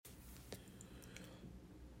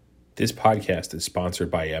This podcast is sponsored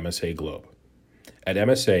by MSA Globe. At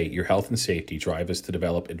MSA, your health and safety drive us to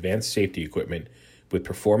develop advanced safety equipment with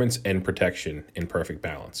performance and protection in perfect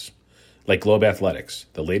balance. Like Globe Athletics,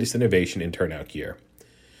 the latest innovation in turnout gear.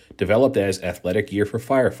 Developed as athletic gear for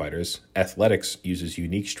firefighters, Athletics uses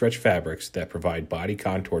unique stretch fabrics that provide body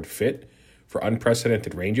contoured fit for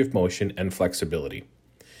unprecedented range of motion and flexibility.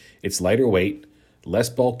 It's lighter weight, less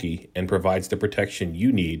bulky, and provides the protection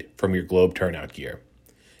you need from your Globe turnout gear.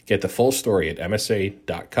 Get the full story at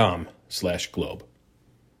msa.com/globe.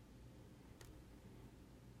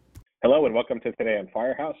 Hello and welcome to Today on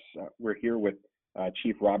Firehouse. We're here with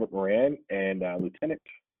Chief Robert Moran and Lieutenant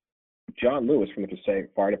John Lewis from the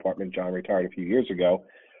Passaic Fire Department. John retired a few years ago.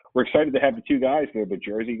 We're excited to have the two guys. They're the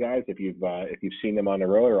Jersey guys. If you've seen them on the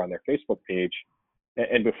road or on their Facebook page.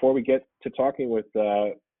 And before we get to talking with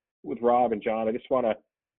Rob and John, I just want to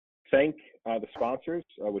thank the sponsors,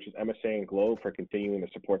 which is MSA and Globe, for continuing to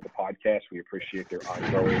support the podcast. We appreciate their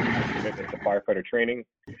ongoing commitment to firefighter training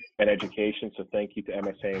and education. So thank you to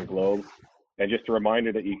MSA and Globe. And just a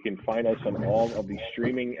reminder that you can find us on all of the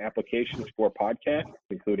streaming applications for podcasts,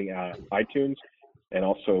 including iTunes and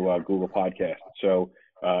also Google Podcasts. So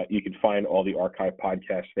you can find all the archive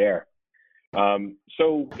podcasts there.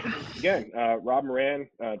 So again, Rob Moran,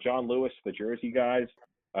 John Lewis, the Jersey guys,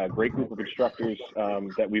 a great group of instructors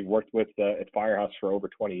that we've worked with at Firehouse for over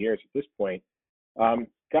 20 years at this point.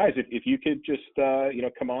 Guys, if you could just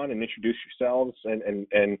come on and introduce yourselves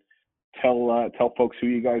and tell folks who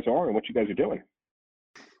you guys are and what you guys are doing.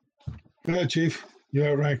 Go ahead, Chief. You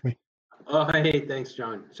outrank me. Oh, hey, thanks,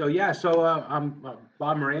 John. So I'm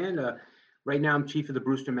Bob Moran. Right now, I'm chief of the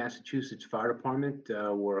Brewster, Massachusetts Fire Department.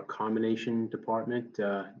 We're a combination department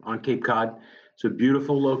on Cape Cod. It's a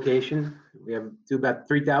beautiful location. We do about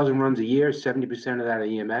 3,000 runs a year, 70% of that are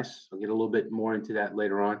EMS. I'll get a little bit more into that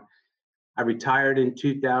later on. I retired in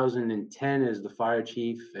 2010 as the fire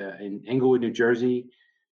chief in Englewood, New Jersey,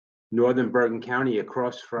 northern Bergen County,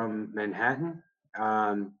 across from Manhattan.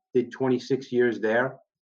 Did 26 years there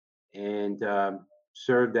and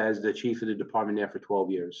served as the chief of the department there for 12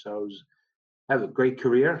 years. So I have a great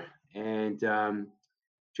career, and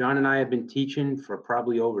John and I have been teaching for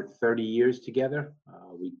probably over 30 years together.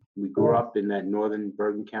 We grew up in that northern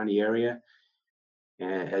Bergen County area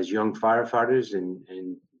as young firefighters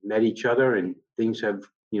and met each other, and things have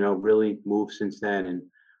really moved since then. And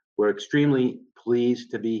we're extremely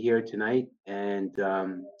pleased to be here tonight and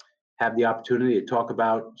have the opportunity to talk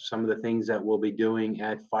about some of the things that we'll be doing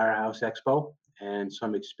at Firehouse Expo and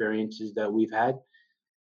some experiences that we've had.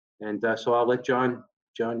 And so I'll let John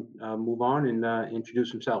move on and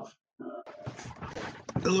introduce himself.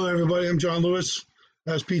 Hello, everybody. I'm John Lewis.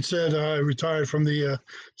 As Pete said, I retired from the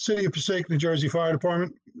City of Passaic, New Jersey Fire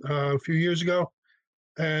Department a few years ago.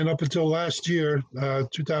 And up until last year,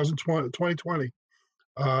 2020,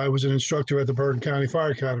 I was an instructor at the Bergen County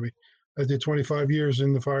Fire Academy. I did 25 years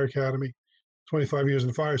in the Fire Academy, 25 years in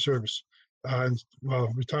the fire service,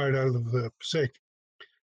 retired out of the Passaic.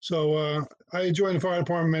 So I joined the fire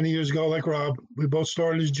department many years ago, like Rob. We both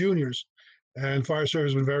started as juniors, and fire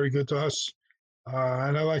service has been very good to us.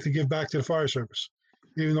 And I like to give back to the fire service.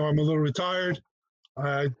 Even though I'm a little retired,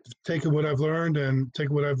 I take what I've learned and take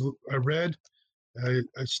what I've read. I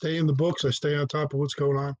stay in the books. I stay on top of what's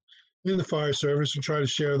going on in the fire service and try to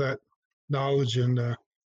share that knowledge and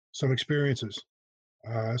some experiences.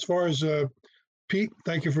 As far as Pete,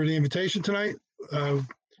 thank you for the invitation tonight.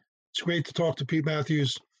 It's great to talk to Pete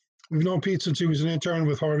Matthews. We've known Pete since he was an intern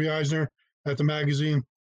with Harvey Eisner at the magazine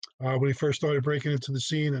when he first started breaking into the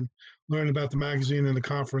scene and learning about the magazine and the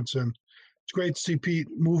conference. And it's great to see Pete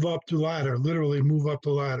move up the ladder, literally move up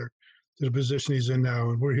the ladder to the position he's in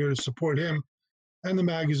now. And we're here to support him and the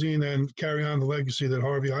magazine and carry on the legacy that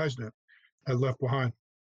Harvey Eisner had left behind.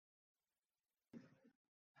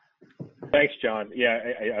 Thanks, John. Yeah,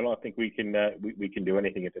 I don't think we can do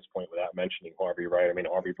anything at this point without mentioning Harvey, right? I mean,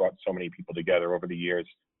 Harvey brought so many people together over the years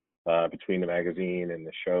between the magazine and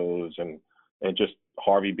the shows, and just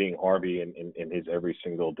Harvey being Harvey in his every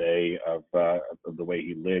single day of the way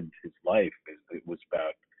he lived his life. It was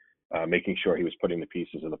about making sure he was putting the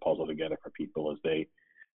pieces of the puzzle together for people as they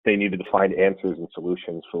needed to find answers and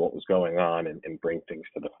solutions for what was going on and bring things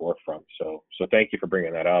to the forefront. So thank you for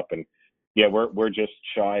bringing that up. And yeah, we're just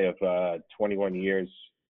shy of 21 years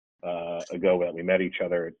ago that we met each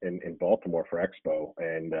other in Baltimore for Expo,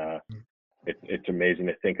 and it's amazing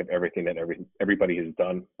to think of everything that everybody has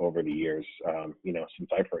done over the years. Since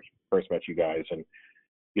I first met you guys, and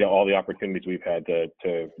all the opportunities we've had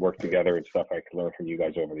to work together and stuff I could learn from you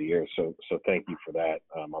guys over the years. So thank you for that.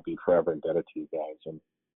 I'll be forever indebted to you guys. And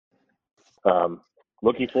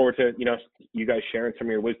looking forward to, you guys sharing some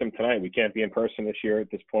of your wisdom tonight. We can't be in person this year at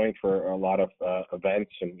this point for a lot of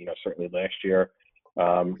events, and certainly last year,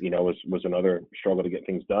 was another struggle to get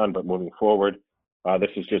things done. But moving forward, this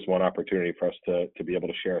is just one opportunity for us to be able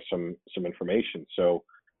to share some information. So,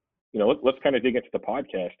 let's kind of dig into the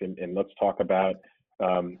podcast and let's talk about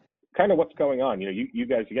kind of what's going on. You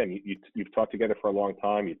guys, again, you've talked together for a long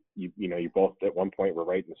time. You both at one point were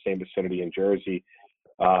right in the same vicinity in Jersey,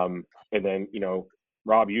 and then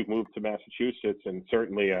Rob, you've moved to Massachusetts, and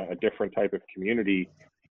certainly a different type of community.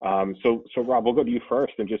 So Rob, we'll go to you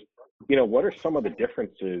first, and just what are some of the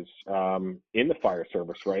differences in the fire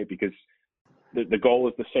service, right? Because the goal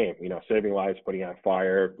is the same, saving lives, putting out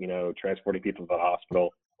fire, transporting people to the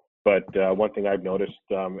hospital. But one thing I've noticed,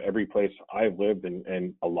 every place I've lived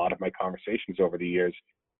and a lot of my conversations over the years,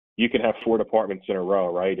 you can have 4 departments in a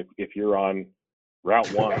row, right? If you're on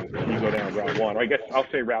Route 1, you go down Route 1, or I guess I'll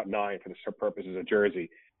say Route 9 for the purposes of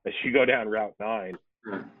Jersey. As you go down Route 9,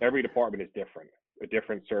 every department is different, a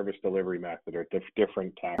different service delivery method or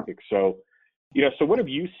different tactics. So, so what have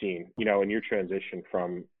you seen, in your transition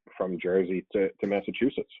from Jersey to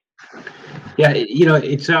Massachusetts? Yeah,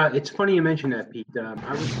 it's funny you mentioned that, Pete.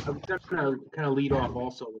 I was going to kind of lead off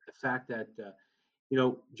also with the fact that,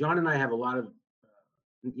 John and I have a lot of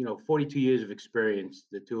 42 years of experience,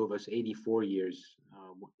 the two of us 84 years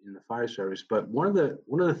in the fire service. But one of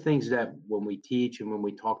the things that when we teach and when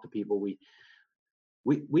we talk to people,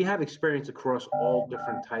 we have experience across all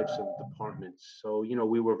different types of departments. So,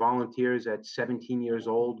 we were volunteers at 17 years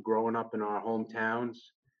old, growing up in our hometowns.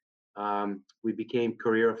 We became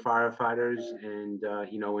career firefighters and,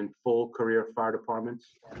 in full career fire departments.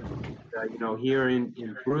 Here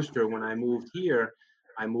in Brewster, when I moved here,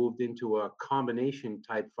 I moved into a combination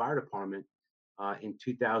type fire department in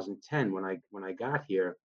 2010 when I got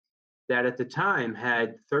here, that at the time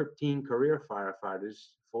had 13 career firefighters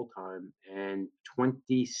full-time and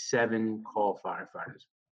 27 call firefighters.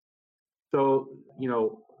 So,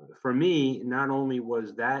 for me, not only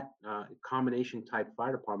was that combination type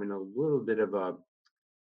fire department a little bit of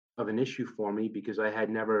an issue for me because I had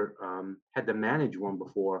never had to manage one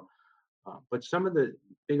before, but some of the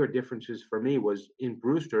bigger differences for me was in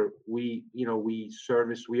Brewster, we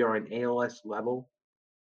are an ALS level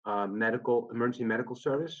emergency medical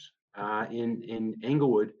service. In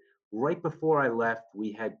Englewood, right before I left,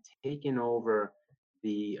 we had taken over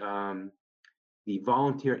the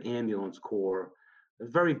volunteer ambulance corps, a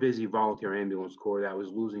very busy volunteer ambulance corps that was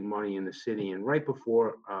losing money in the city. And right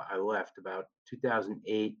before I left, about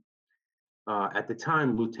 2008, at the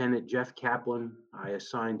time, Lieutenant Jeff Kaplan, I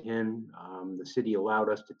assigned him. The city allowed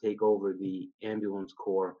us to take over the ambulance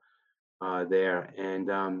corps there. And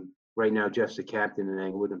right now, Jeff's the captain in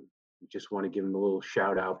Englewood. Just want to give him a little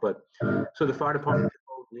shout out. But so the fire department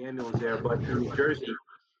took over the ambulance there. But in New Jersey,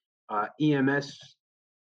 EMS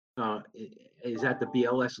is at the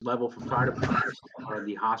BLS level for fire departments,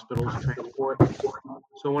 the hospitals transport.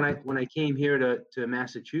 So when I came here to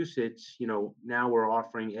Massachusetts, now we're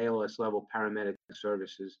offering ALS level paramedic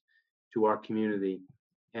services to our community.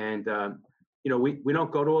 And, we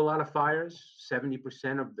don't go to a lot of fires.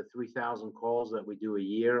 70% of the 3,000 calls that we do a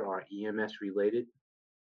year are EMS related.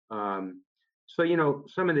 So,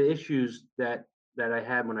 some of the issues that I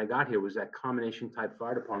had when I got here was that combination type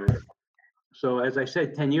fire department. So as I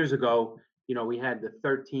said, 10 years ago, we had the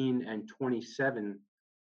 13 and 27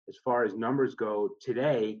 as far as numbers go.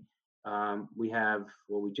 Today, we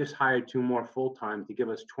just hired 2 more full-time to give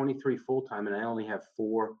us 23 full-time, and I only have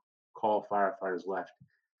 4 call firefighters left.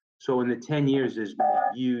 So in the 10 years, there's been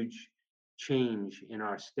a huge change in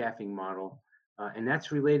our staffing model. And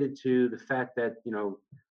that's related to the fact that,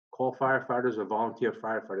 call firefighters or volunteer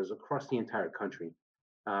firefighters across the entire country,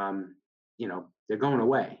 they're going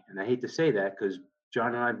away. And I hate to say that because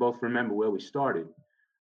John and I both remember where we started,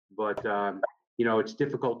 but, it's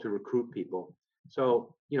difficult to recruit people.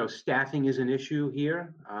 So, staffing is an issue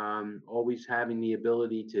here, always having the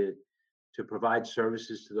ability to provide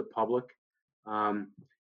services to the public.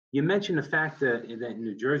 You mentioned the fact that in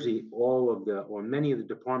New Jersey, many of the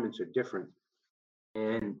departments are different.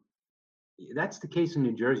 And that's the case in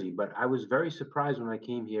New Jersey, but I was very surprised when I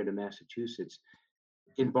came here to Massachusetts.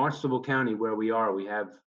 In Barnstable County, where we are, we have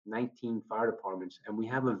 19 fire departments, and we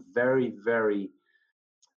have a very, very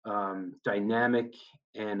dynamic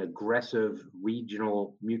and aggressive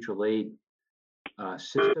regional mutual aid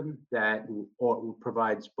system that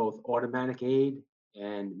provides both automatic aid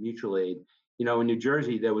and mutual aid. In New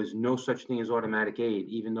Jersey, there was no such thing as automatic aid,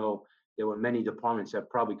 even though there were many departments that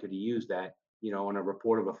probably could have used that, on a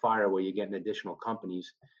report of a fire where you're getting additional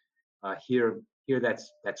companies. Here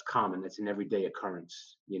that's common. That's an everyday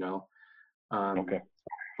occurrence, Okay.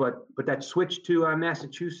 but that switch to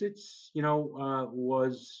Massachusetts,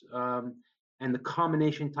 was and the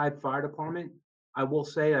combination type fire department. I will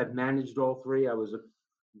say I've managed all three. I was a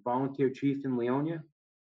volunteer chief in Leonia,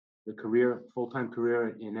 the full-time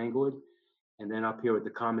career in Englewood, and then up here with the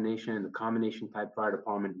combination type fire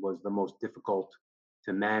department was the most difficult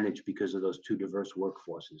to manage because of those two diverse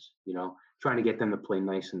workforces, trying to get them to play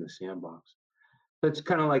nice in the sandbox. So it's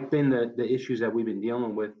kind of like been the issues that we've been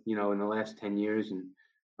dealing with, in the last 10 years, and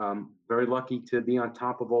very lucky to be on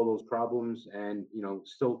top of all those problems and,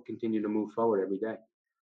 still continue to move forward every day.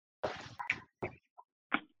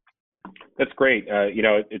 That's great.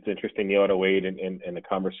 It's interesting, the auto aid and the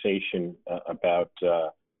conversation about,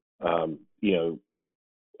 as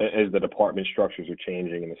the department structures are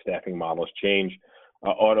changing and the staffing models change,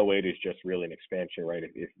 auto aid is just really an expansion, right?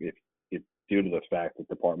 If due to the fact that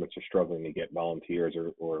departments are struggling to get volunteers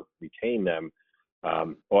or retain them,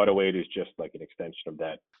 auto aid is just like an extension of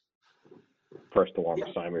that first alarm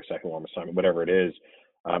assignment or second alarm assignment, whatever it is.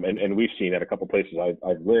 And we've seen at a couple places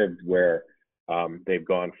I've lived where they've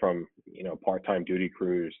gone from, part-time duty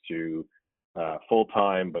crews to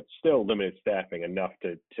full-time, but still limited staffing enough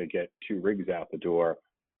to get 2 rigs out the door.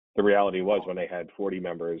 The reality was when they had 40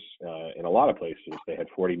 members, in a lot of places, they had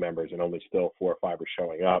 40 members and only still 4 or 5 are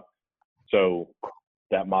showing up. So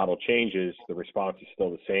that model changes. The response is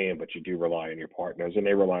still the same, but you do rely on your partners and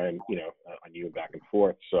they rely on, on you back and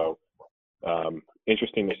forth. So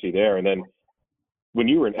interesting to see there. And then when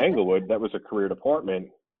you were in Englewood, that was a career department.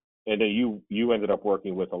 And then you ended up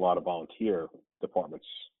working with a lot of volunteer departments.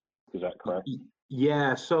 Is that correct?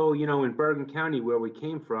 Yeah. So, in Bergen County, where we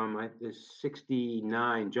came from, there's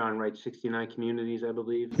 69, John writes 69 communities, I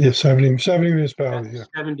believe. Yeah, 70 municipalities. Yeah.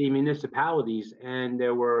 70 municipalities. And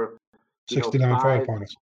there were 69 fire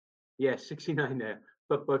departments. Yeah, 69 there,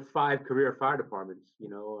 but 5 career fire departments.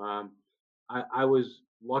 I was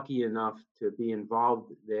lucky enough to be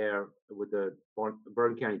involved there with the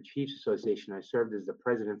Bergen County Chiefs Association. I served as the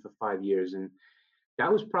president for 5 years, and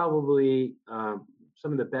that was probably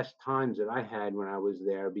some of the best times that I had when I was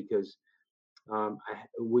there because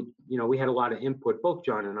we had a lot of input. Both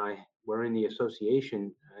John and I were in the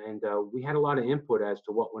association, and we had a lot of input as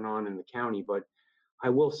to what went on in the county. But I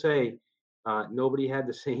will say, nobody had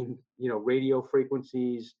the same, radio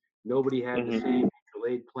frequencies. Nobody had the same mutual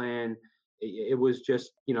aid plan. It was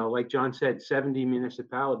just, like John said, 70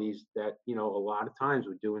 municipalities that, a lot of times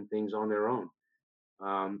were doing things on their own.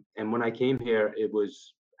 And when I came here, it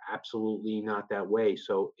was absolutely not that way.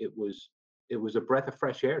 So it was a breath of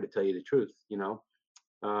fresh air, to tell you the truth,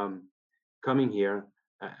 coming here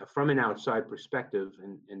from an outside perspective.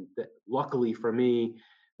 And luckily for me,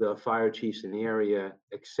 the fire chiefs in the area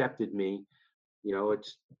accepted me.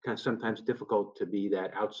 It's kind of sometimes difficult to be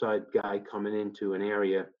that outside guy coming into an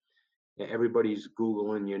area. Everybody's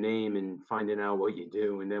Googling your name and finding out what you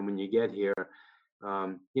do. And then when you get here,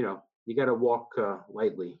 you got to walk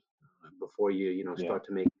lightly before you start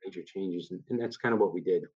to make major changes. And that's kind of what we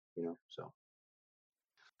did, so.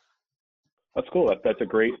 That's cool. That's a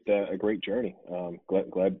great journey.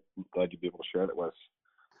 Glad you'd be able to share that with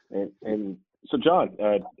us. And so, John,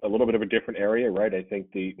 a little bit of a different area, right? I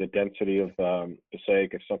think the density of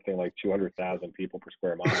Passaic is something like 200,000 people per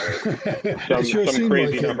square mile. Some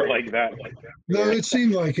crazy number like that. No, it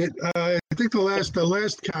seemed like it. I think the last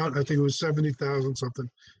count, I think it was 70,000 something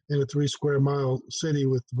in a 3 square mile city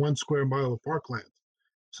with 1 square mile of parkland.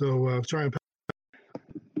 So try and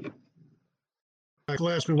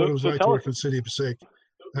ask me what it was like to work in the city of Passaic.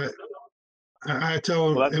 I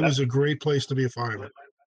tell them it was a great place to be a fireman.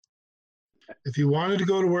 If you wanted to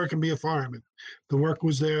go to work and be a fireman, the work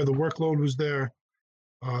was there, the workload was there,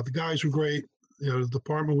 the guys were great, the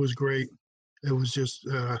department was great. It was just,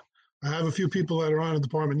 I have a few people that are on the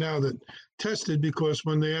department now that tested because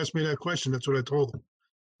when they asked me that question, that's what I told them.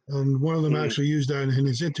 And one of them actually used that in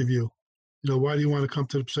his interview. Why do you want to come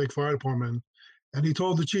to the Passaic Fire Department? And he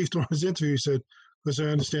told the chief during his interview, he said, because I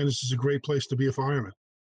understand this is a great place to be a fireman.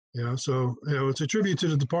 So it's a tribute to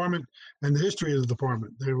the department and the history of the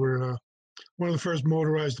department. They were one of the first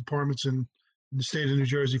motorized departments in the state of New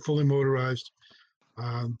Jersey, fully motorized.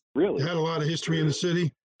 Really? They had a lot of history in the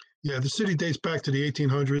city. Yeah, the city dates back to the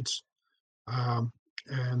 1800s.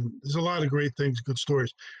 And there's a lot of great things, good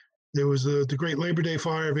stories. There was the Great Labor Day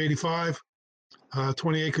fire of 85.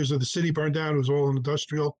 20 acres of the city burned down. It was all an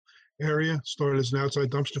industrial area. Started as an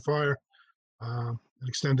outside dumpster fire. It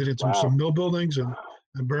extended into some mill buildings and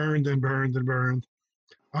burned and burned and burned.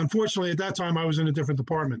 Unfortunately, at that time, I was in a different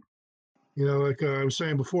department. Like I was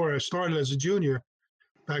saying before, I started as a junior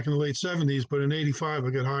back in the late 70s, but in 85, I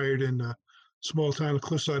got hired in a small town of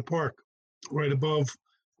Cliffside Park, right above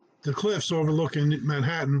the cliffs overlooking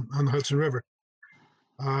Manhattan on the Hudson River.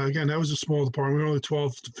 Again, that was a small department. We were only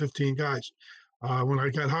 12 to 15 guys when I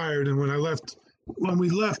got hired, and when we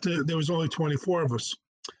left, there was only 24 of us.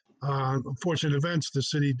 Unfortunate events, the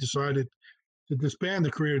city decided to disband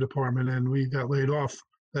the career department, and we got laid off.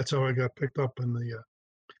 That's how I got picked up in the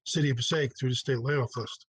city of Passaic through the state layoff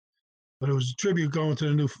list. But it was a tribute going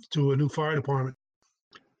to a new fire department,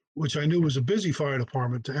 which I knew was a busy fire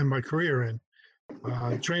department to end my career in.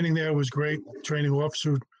 Training there was great. Training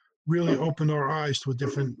officer really opened our eyes to a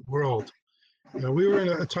different world. We were in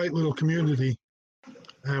a tight little community,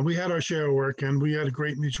 and we had our share of work, and we had a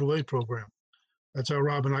great mutual aid program. That's how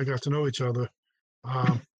Rob and I got to know each other.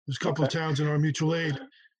 There's a couple of towns in our mutual aid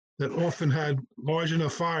that often had large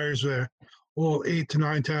enough fires where all 8 to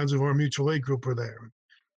 9 towns of our mutual aid group were there.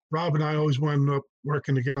 Rob and I always wound up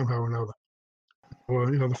working together somehow or another. Well,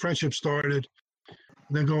 the friendship started,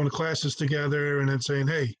 and then going to classes together, and then saying,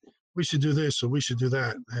 "Hey, we should do this or we should do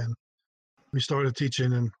that," and we started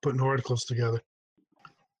teaching and putting articles together.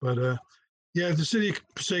 But the city of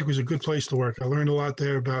Passaic was a good place to work. I learned a lot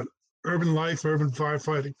there about urban life, urban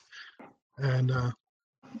firefighting, and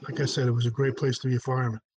like I said, it was a great place to be a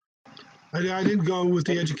fireman. I didn't go with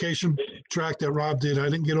the education track that Rob did. I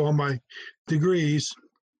didn't get all my degrees.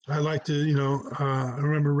 I like to, I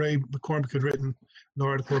remember Ray McCormick had written an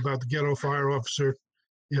article about the ghetto fire officer,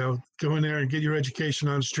 go in there and get your education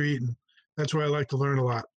on the street. And that's where I like to learn a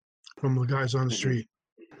lot from the guys on the street.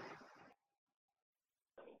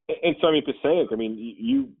 And so, Passaic,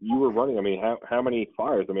 you were running, how many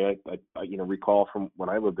fires? I recall from when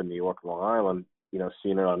I lived in New York, Long Island,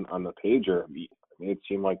 seeing it on the pager. It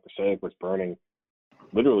seemed like Passaic was burning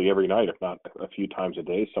literally every night, if not a few times a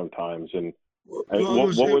day sometimes. And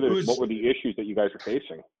what were the issues that you guys were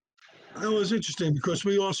facing? It was interesting because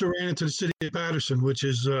we also ran into the city of Patterson, which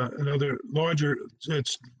is another larger,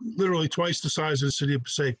 it's literally twice the size of the city of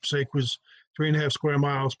Passaic. Passaic was 3.5 square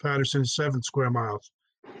miles. Patterson is 7 square miles.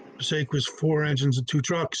 Passaic was 4 engines and 2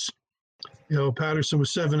 trucks. Patterson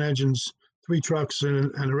was 7 engines, 3 trucks,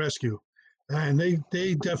 and a rescue. And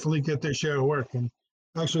they definitely get their share of work. And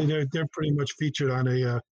actually, they're pretty much featured on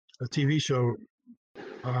a TV show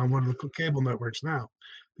on one of the cable networks now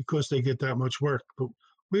because they get that much work. But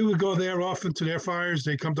we would go there often to their fires.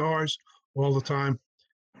 They come to ours all the time.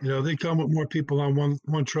 They come with more people on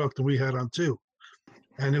one truck than we had on 2.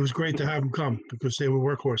 And it was great to have them come because they were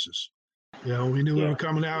workhorses. We knew we were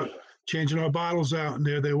coming out, changing our bottles out, and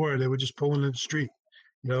there they were. They were just pulling in the street.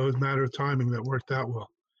 It was a matter of timing that worked out well.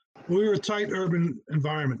 We were a tight urban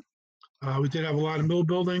environment. We did have a lot of mill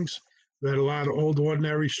buildings. We had a lot of old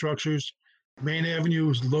ordinary structures. Main Avenue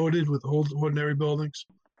was loaded with old ordinary buildings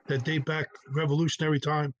that date back Revolutionary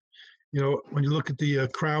time. When you look at the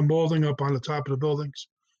crown molding up on the top of the buildings,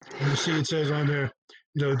 and you see it says on there,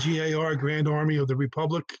 GAR, Grand Army of the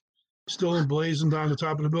Republic, still emblazoned on the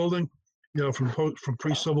top of the building, from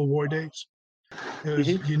pre-Civil War days.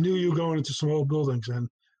 You knew you were going into some old buildings, and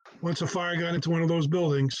once a fire got into one of those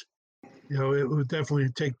buildings, it would definitely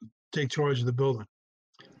take charge of the building.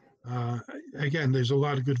 Again, there's a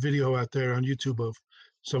lot of good video out there on YouTube of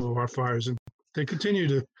some of our fires, and they continue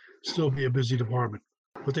to still be a busy department.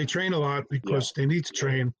 But they train a lot because they need to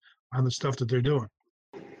train on the stuff that they're doing,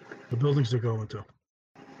 the buildings they're going to.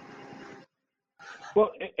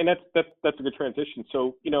 Well, and that's a good transition.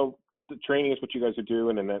 So, the training is what you guys are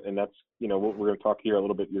doing, and that's what we're going to talk here a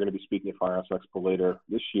little bit. You're going to be speaking at Firehouse Expo later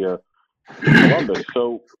this year in Columbus.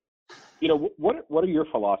 So, what are your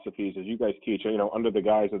philosophies as you guys teach? Under the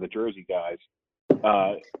guise of the Jersey guys,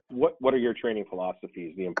 what are your training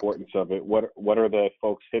philosophies? The importance of it. What are the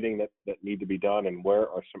folks hitting that need to be done, and where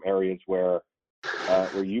are some areas where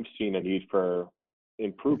you've seen a need for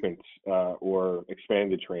improvements or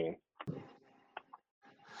expanded training?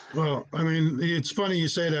 Well, it's funny you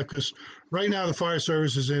say that because right now the fire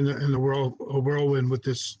service is in the whirlwind with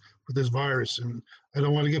this virus, and I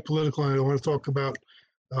don't want to get political, and I don't want to talk about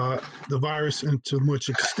the virus to much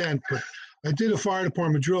extent, but I did a fire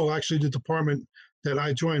department drill. Actually, the department that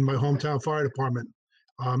I joined, my hometown fire department,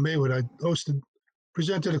 Maywood, I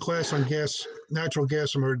presented a class on natural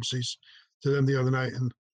gas emergencies to them the other night,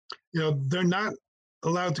 and they're not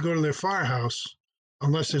allowed to go to their firehouse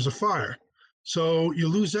unless there's a fire. So you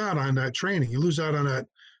lose out on that training. You lose out on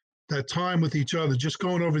that time with each other, just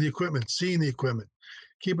going over the equipment, seeing the equipment,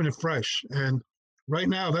 keeping it fresh. And right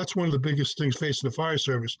now, that's one of the biggest things facing the fire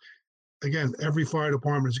service. Again, every fire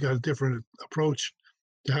department has got a different approach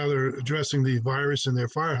to how they're addressing the virus in their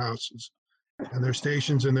firehouses and their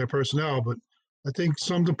stations and their personnel. But I think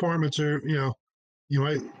some departments are, you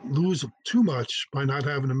might lose too much by not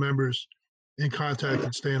having the members in contact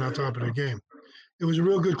and staying on top of their game. it was a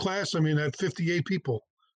real good class. I mean, I had 58 people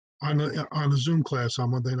on the Zoom class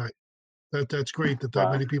on Monday night. That's great that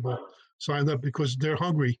Wow. many people signed up because they're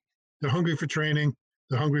hungry. They're hungry for training.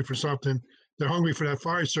 They're hungry for something. They're hungry for that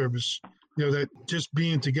fire service. That just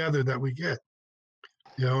being together that we get.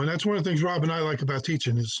 And that's one of the things Rob and I like about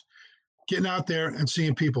teaching is getting out there and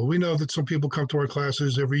seeing people. We know that some people come to our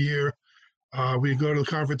classes every year. We go to the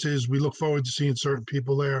conferences. We look forward to seeing certain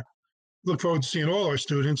people there. Look forward to seeing all our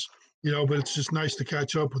students. But it's just nice to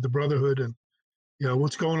catch up with the brotherhood and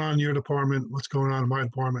what's going on in your department, what's going on in my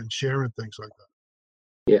department, and sharing things like that.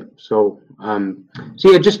 Yeah. So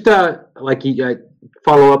yeah, just like you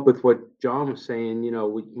follow up with what John was saying.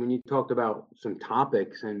 When you talked about some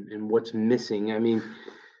topics and what's missing. I mean,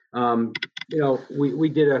 we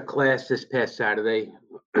did a class this past Saturday,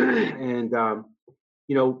 and a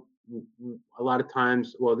lot of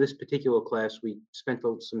times, well, this particular class, we spent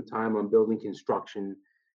some time on building construction,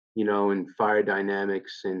 and fire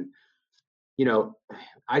dynamics, and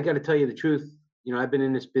I got to tell you the truth. I've been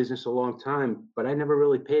in this business a long time, but I never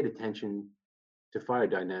really paid attention to fire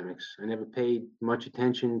dynamics. I never paid much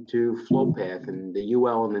attention to flow path and the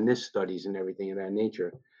UL and the NIST studies and everything of that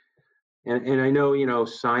nature. And I know,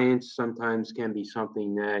 science sometimes can be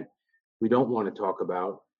something that we don't want to talk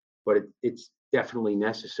about, but it's definitely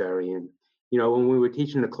necessary. And, when we were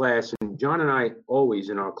teaching the class, and John and I always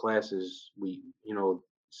in our classes, we,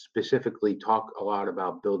 specifically talk a lot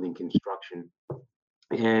about building construction.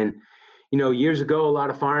 And years ago, a lot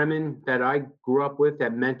of firemen that I grew up with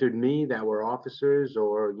that mentored me, that were officers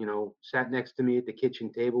or, sat next to me at the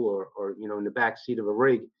kitchen table or in the back seat of a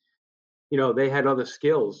rig, they had other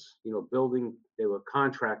skills, building, they were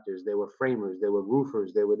contractors, they were framers, they were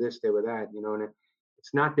roofers, they were this, they were that, and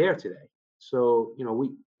it's not there today. So,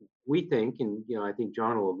 we think, and, I think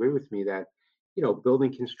John will agree with me that,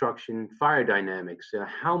 building construction, fire dynamics,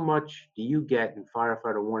 how much do you get in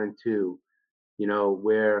Firefighter 1 and 2,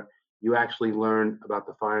 where you actually learn about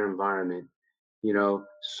the fire environment,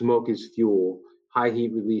 smoke is fuel, high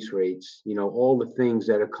heat release rates, all the things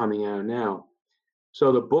that are coming out now.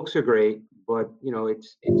 So the books are great, but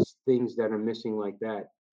it's things that are missing like that,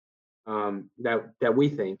 that we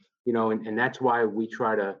think, and that's why we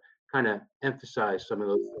try to kind of emphasize some of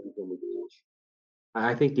those things when we teach.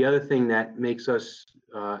 I think the other thing that makes us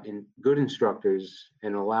good instructors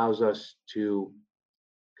and allows us to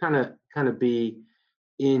kind of be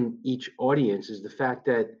in each audience is the fact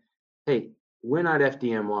that, hey, we're not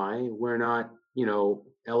FDNY, we're not,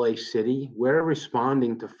 LA City, we're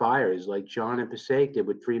responding to fires like John and Passaic did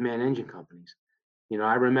with 3-man engine companies.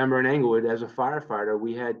 I remember in Englewood as a firefighter,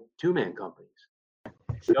 we had 2-man companies.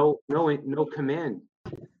 No command.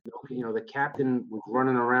 The captain was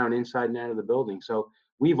running around inside and out of the building. So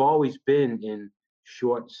we've always been in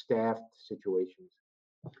short-staffed situations.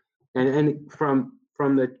 And from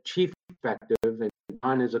the chief perspective, and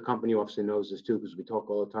John as a company officer knows this too because we talk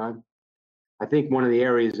all the time, I think one of the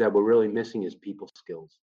areas that we're really missing is people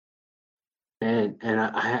skills. And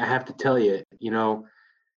I have to tell you,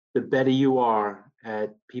 the better you are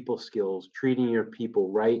at people skills, treating your people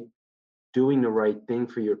right, doing the right thing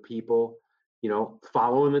for your people,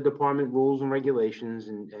 following the department rules and regulations,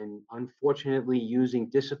 and unfortunately using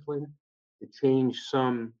discipline to change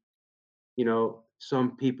some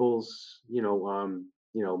people's,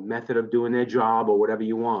 method of doing their job or whatever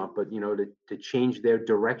you want, but, to change their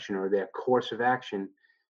direction or their course of action,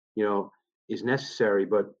 is necessary.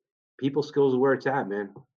 But people skills are where it's at,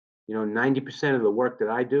 man. 90% of the work that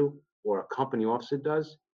I do or a company officer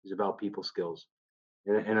does is about people skills.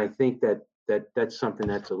 And I think that's something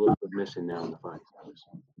that's a little bit missing now in the fire service.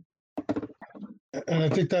 And I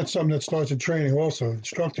think that's something that starts in training also.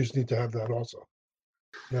 Instructors need to have that also.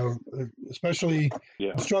 Especially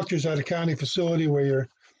instructors at a county facility where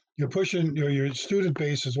you're pushing your student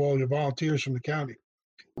base as well as your volunteers from the county.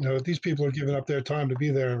 These people are giving up their time to be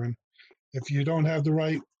there, and if you don't have the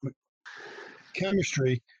right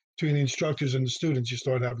chemistry between the instructors and the students, you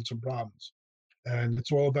start having some problems. And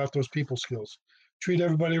it's all about those people skills. Treat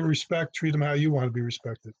everybody with respect. Treat them how you want to be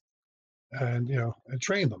respected, and and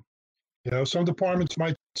train them. Some departments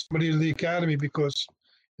might send somebody to the academy because,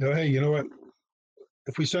 hey, you know what?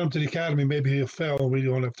 If we send him to the academy, maybe he'll fail, and we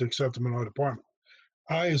don't have to accept him in our department.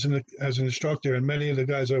 I, as an instructor, and many of the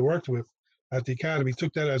guys I worked with at the academy,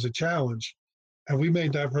 took that as a challenge, and we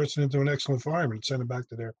made that person into an excellent fireman and sent him back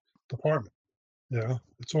to their department.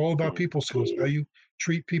 It's all about people skills, how you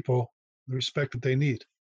treat people, the respect that they need.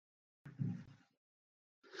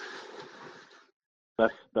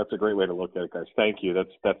 That's a great way to look at it, guys. Thank you.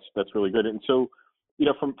 That's really good. And so,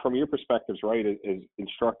 from your perspectives, right, as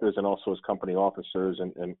instructors and also as company officers,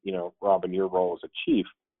 and Rob, in your role as a chief,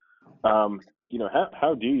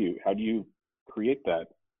 How do you create that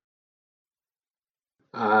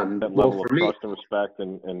Well, level of for me, trust and respect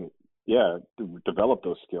and yeah, develop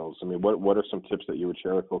those skills? I mean, what are some tips that you would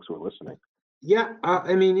share with folks who are listening? yeah,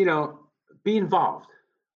 I mean, be involved.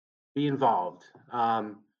 Be involved.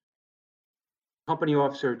 Company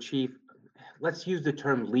officer, chief, let's use the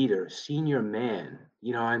term leader, senior man.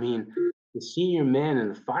 I mean, the senior man in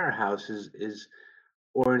the firehouse is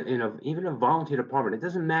or in even a volunteer department. It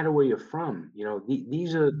doesn't matter where you're from.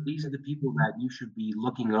 These are the people that you should be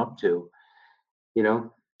looking up to.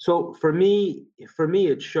 So for me,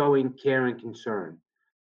 it's showing care and concern.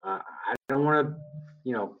 I don't want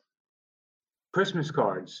to, Christmas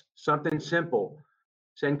cards, something simple.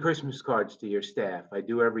 Send Christmas cards to your staff. I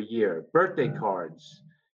do every year. Birthday cards,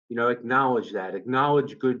 acknowledge that.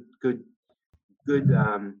 Acknowledge good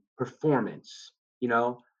performance.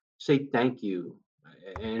 Say thank you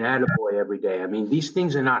and attaboy every day. I mean, these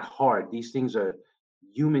things are not hard. These things are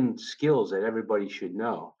human skills that everybody should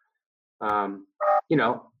know.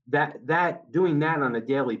 That doing that on a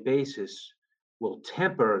daily basis will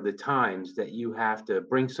temper the times that you have to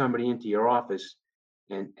bring somebody into your office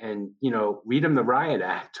and read them the riot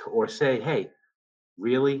act or say, hey,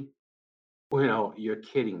 really, you're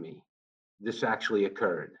kidding me, this actually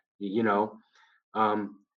occurred. And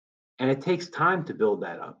it takes time to build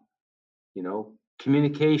that up.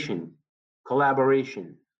 Communication,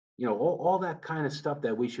 collaboration, all that kind of stuff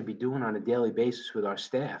that we should be doing on a daily basis with our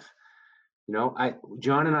staff.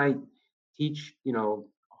 John and I teach,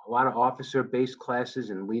 a lot of officer-based classes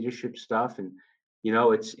and leadership stuff, and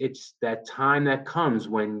it's that time that comes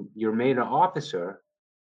when you're made an officer,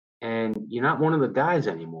 and you're not one of the guys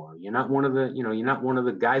anymore. You're not one of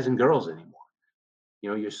the guys and girls anymore.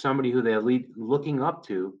 You're somebody who they're looking up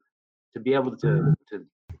to be able to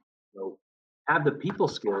have the people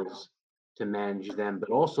skills to manage them, but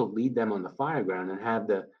also lead them on the fire ground and have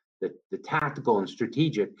the tactical and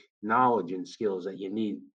strategic knowledge and skills that you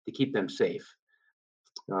need to keep them safe.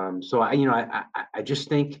 So I just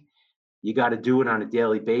think you got to do it on a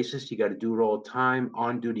daily basis. You got to do it all the time,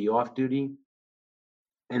 on duty, off duty.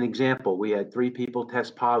 An example: we had 3 people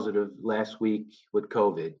test positive last week with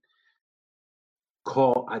COVID.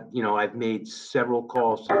 I've made several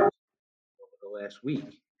calls over the last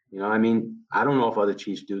week. I mean, I don't know if other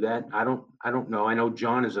chiefs do that. I don't know. I know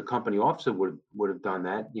John, as a company officer, would have done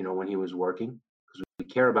that, when he was working, because we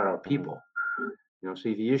care about our people. So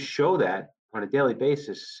if you just show that on a daily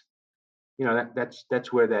basis,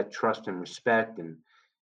 that's where that trust and respect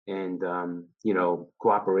and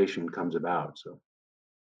cooperation comes about. So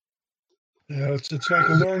Yeah, it's like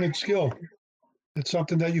a learned skill. It's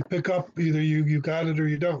something that you pick up. Either you got it or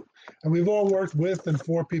you don't. And we've all worked with and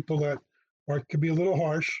for people that could be a little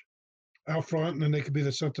harsh out front, and then they could be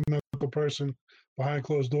the sentimental person behind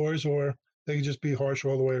closed doors, or they could just be harsh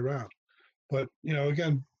all the way around. But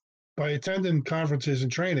again, by attending conferences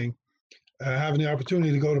and training, having the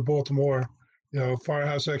opportunity to go to Baltimore,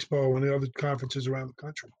 Firehouse Expo and the other conferences around the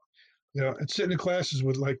country, and sit in classes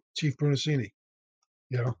with like Chief Brunacini,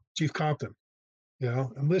 Chief Compton,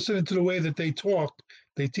 and listening to the way that they talk,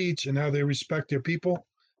 they teach, and how they respect their people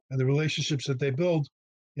and the relationships that they build.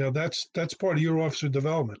 That's part of your officer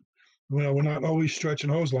development. We're not always stretching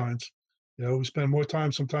hose lines. We spend more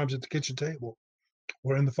time sometimes at the kitchen table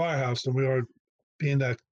or in the firehouse than we are being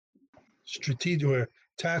that strategic or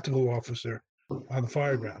tactical officer on the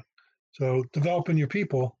fire ground. So developing your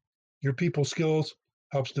people skills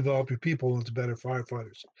helps develop your people into better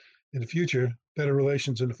firefighters in the future, better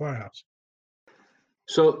relations in the firehouse.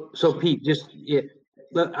 So Pete,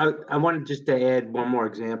 look, I wanted just to add one more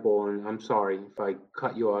example, and I'm sorry if I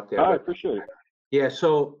cut you off there. I appreciate it. Yeah,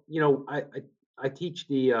 so I teach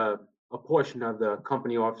a portion of the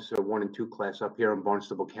company officer 1 and 2 class up here in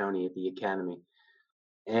Barnstable County at the academy,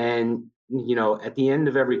 and at the end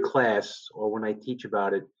of every class, or when I teach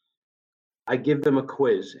about it, I give them a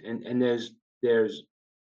quiz, and there's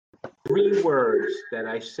 3 words that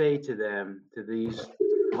I say to them, to these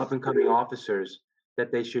up and coming officers,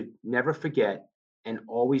 that they should never forget and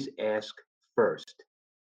always ask first.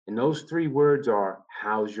 And those 3 words are,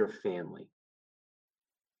 how's your family?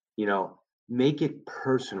 Make it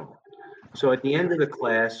personal. So at the end of the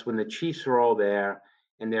class, when the chiefs are all there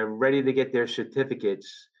and they're ready to get their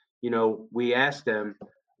certificates, we ask them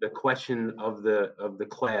the question of the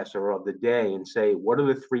class or of the day and say, what are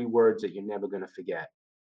the 3 words that you're never going to forget?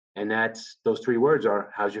 And those 3 words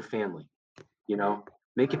are, how's your family?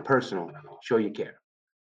 Make it personal, show you care.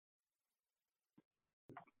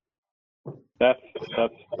 That's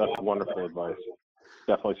wonderful advice.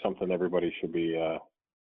 Definitely something everybody should be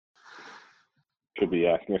could be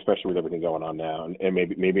asking, especially with everything going on now, and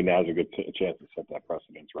maybe now's a good chance to set that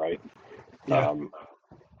precedence, right? Yeah.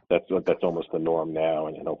 That's almost the norm now,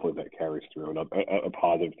 and hopefully that carries through, and a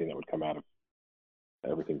positive thing that would come out of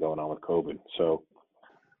everything going on with COVID. So,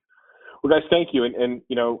 well, guys, thank you. And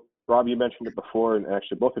Rob, you mentioned it before, and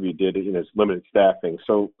actually both of you did. It's limited staffing.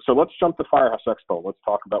 So let's jump to Firehouse Expo. Let's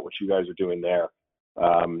talk about what you guys are doing there.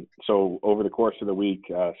 So over the course of the week,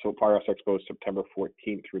 so Firehouse Expo is September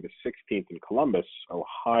 14th through the 16th in Columbus,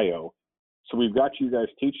 Ohio. So we've got you guys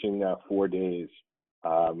teaching 4 days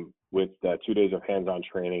with 2 days of hands-on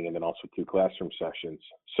training and then also 2 classroom sessions.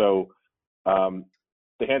 So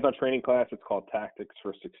the hands-on training class, it's called Tactics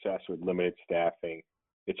for Success with Limited Staffing.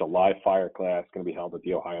 It's a live fire class going to be held at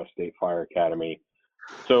the Ohio State Fire Academy.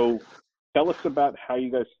 So tell us about how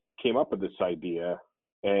you guys came up with this idea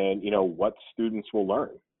and, what students will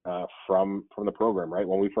learn from the program, right?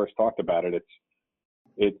 When we first talked about it,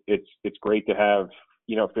 it's great to have,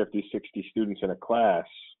 50, 60 students in a class,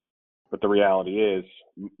 but the reality is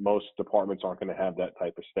most departments aren't going to have that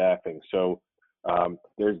type of staffing. So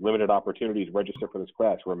there's limited opportunities to register for this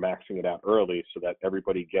class. We're maxing it out early so that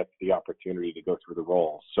everybody gets the opportunity to go through the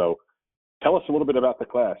roles. So tell us a little bit about the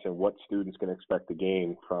class and what students can expect to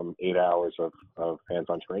gain from 8 hours of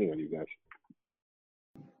hands-on training with you guys.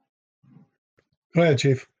 Go ahead,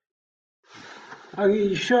 Chief. Are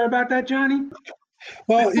you sure about that, Johnny?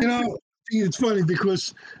 Well, it's funny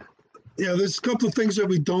because, there's a couple of things that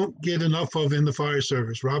we don't get enough of in the fire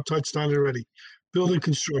service. Rob touched on it already. Building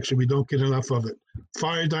construction, we don't get enough of it.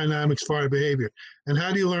 Fire dynamics, fire behavior. And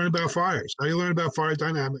how do you learn about fires? How do you learn about fire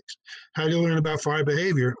dynamics? How do you learn about fire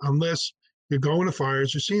behavior unless you're going to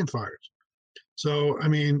fires or seeing fires? So,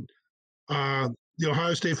 the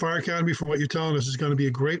Ohio State Fire Academy, from what you're telling us, is going to be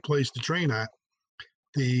a great place to train at.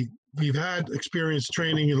 We've had experienced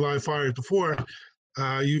training in live fires before.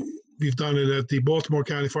 We've done it at the Baltimore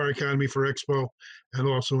County Fire Academy for Expo and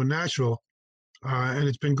also in Nashville. And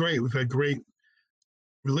it's been great. We've had great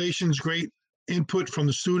relations, great input from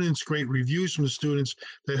the students, great reviews from the students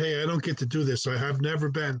that, hey, I don't get to do this. I have never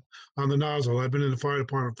been on the nozzle. I've been in the fire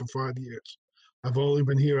department for 5 years. I've only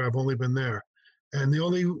been here. I've only been there. And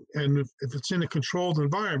if it's in a controlled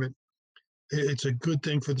environment, it's a good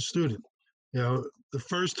thing for the student. The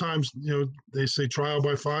first times, they say trial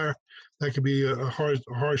by fire, that could be a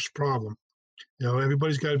harsh problem.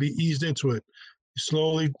 Everybody's got to be eased into it. You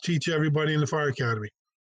slowly teach everybody in the fire academy.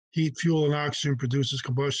 Heat, fuel, and oxygen produces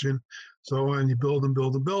combustion. So on, you build and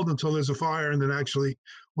build and build until there's a fire, and then actually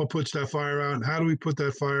what puts that fire out, and how do we put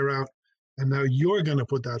that fire out? And now you're going to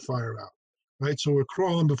put that fire out, right? So we're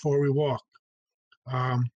crawling before we walk.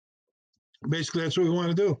 Basically, that's what we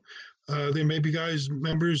want to do. There may be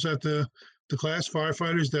members at the class,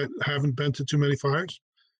 firefighters, that haven't been to too many fires,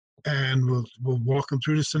 and we'll walk them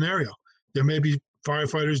through the scenario. There may be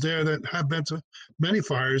firefighters there that have been to many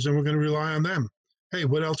fires, and we're going to rely on them. Hey,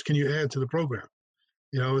 what else can you add to the program?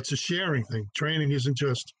 It's a sharing thing. Training isn't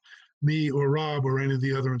just me or Rob or any of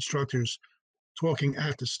the other instructors talking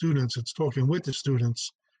at the students. It's talking with the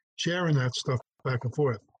students, sharing that stuff back and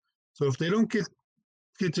forth. So if they don't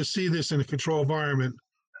get to see this in a controlled environment,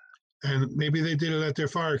 and maybe they did it at their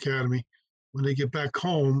fire academy, when they get back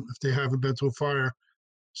home, if they haven't been to a fire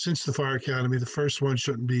since the fire academy, the first one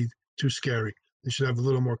shouldn't be too scary. They should have a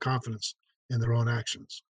little more confidence in their own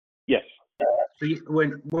actions. Yes. So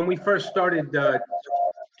when we first started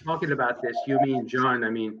talking about this, you, me, and John,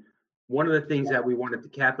 one of the things that we wanted to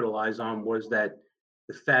capitalize on was that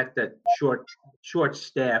the fact that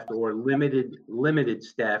short-staffed or limited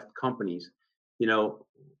staffed companies,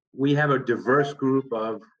 we have a diverse group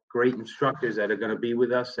of great instructors that are going to be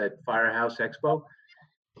with us at Firehouse Expo.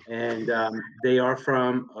 And they are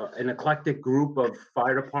from an eclectic group of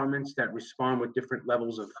fire departments that respond with different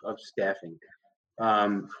levels of staffing.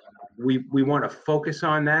 We want to focus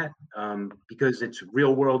on that because it's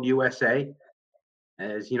real world USA.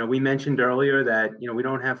 As we mentioned earlier that we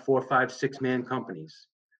don't have 4, 5, 6 man companies.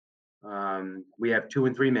 We have 2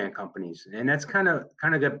 and 3 man companies, and that's kind of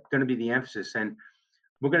going to be the emphasis. And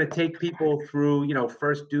we're going to take people through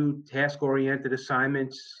first do task oriented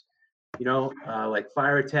assignments, like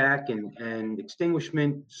fire attack and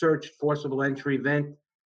extinguishment, search, forcible entry, vent,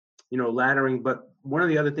 laddering. But one of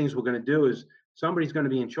the other things we're going to do is somebody's going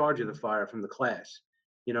to be in charge of the fire from the class.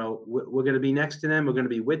 We're going to be next to them. We're going to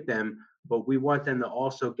be with them, but we want them to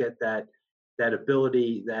also get that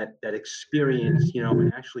ability, that experience,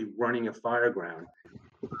 in actually running a fire ground.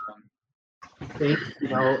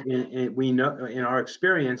 We know in our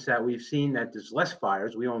experience that we've seen that there's less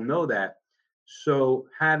fires. We all know that. So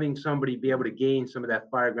having somebody be able to gain some of that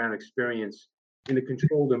fire ground experience in a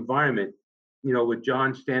controlled environment with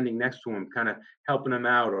John standing next to him, kind of helping him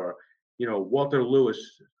out, or, Walter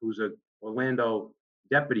Lewis, who's a Orlando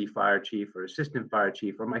deputy fire chief or assistant fire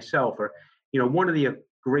chief, or myself, or, one of the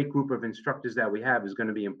great group of instructors that we have is going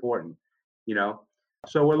to be important,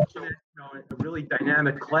 So we're looking at, a really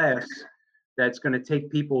dynamic class that's going to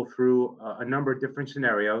take people through a number of different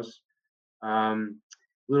scenarios. A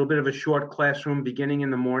little bit of a short classroom beginning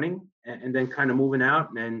in the morning, and then kind of moving out.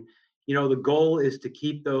 And, the goal is to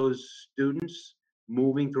keep those students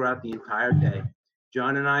moving throughout the entire day.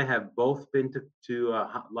 John and I have both been to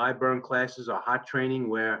live burn classes or hot training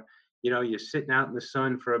where, you're sitting out in the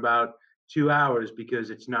sun for about 2 hours because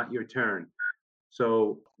it's not your turn.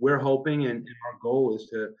 So we're hoping, and our goal is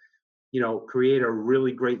to, create a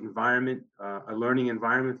really great environment, a learning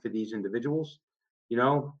environment for these individuals.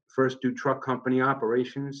 First do truck company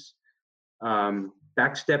operations,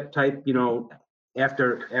 backstep type,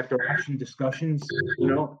 after action discussions,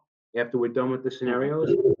 after we're done with the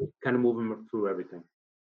scenarios, kind of move them through everything.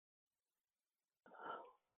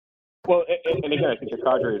 Well, and again, I think the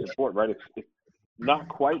cadre is important, right? It's not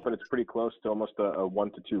quite, but it's pretty close to almost a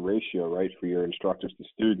 1-to-2 ratio, right, for your instructors to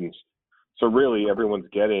students. So really, everyone's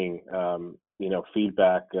getting,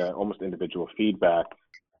 feedback, almost individual feedback.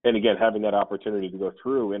 And again, having that opportunity to go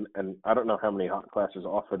through, and I don't know how many hot classes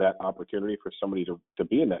offer that opportunity for somebody to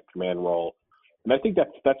be in that command role. And I think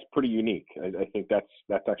that's pretty unique. I think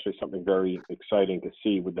that's actually something very exciting to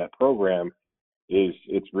see with that program.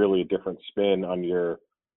 It's really a different spin on you're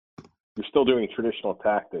still doing traditional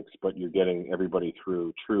tactics, but you're getting everybody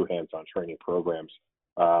through true hands-on training programs.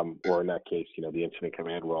 Or in that case, the incident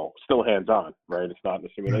command role, still hands-on, right? It's not in the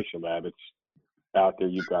simulation lab. It's out there.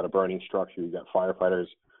 You've got a burning structure. You've got firefighters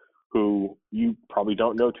who you probably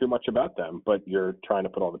don't know too much about them, but you're trying to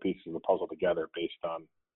put all the pieces of the puzzle together based on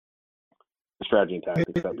the strategy and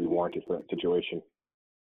tactics that be warranted for that situation.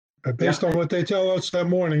 Based on what they tell us that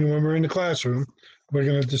morning when we're in the classroom, we're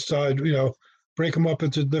going to decide, break them up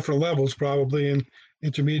into different levels, probably in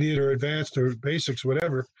intermediate or advanced or basics,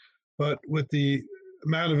 whatever. But with the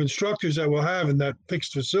amount of instructors that we'll have in that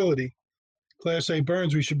fixed facility, Class A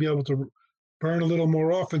burns, we should be able to burn a little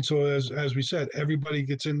more often. So as we said, everybody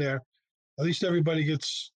gets in there. At least everybody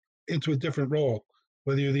gets into a different role,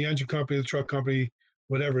 whether you're the engine company, the truck company,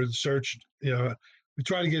 whatever, the search. We want to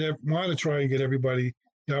try and get everybody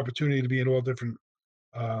the opportunity to be in all different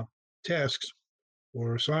tasks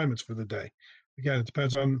or assignments for the day. Again, it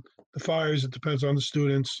depends on the fires, it depends on the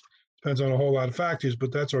students, depends on a whole lot of factors,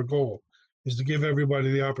 but that's our goal, is to give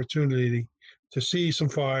everybody the opportunity to see some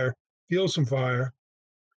fire, feel some fire,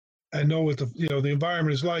 and know what the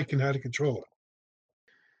environment is like and how to control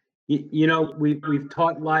it. We've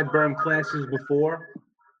taught live burn classes before,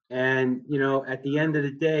 and at the end of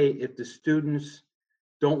the day, if the students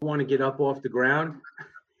don't want to get up off the ground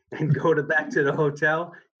and go back to the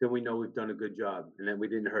hotel, then we know we've done a good job and then we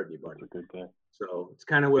didn't hurt anybody. So it's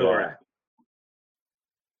kind of where we're at.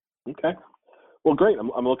 Okay. Well, great.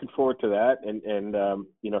 I'm looking forward to that. And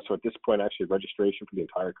so at this point, actually, registration for the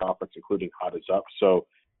entire conference, including hot, is up. So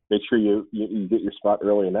make sure you get your spot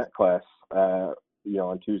early in that class,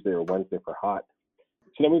 on Tuesday or Wednesday for hot.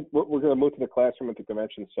 So then we're going to move to the classroom at the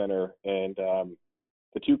convention center. And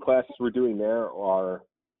the two classes we're doing there are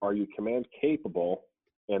you command capable?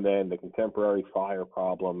 And then the contemporary fire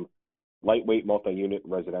problem, lightweight multi-unit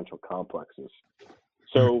residential complexes.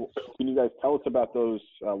 So can you guys tell us about those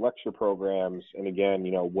lecture programs? And again,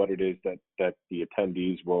 what it is that the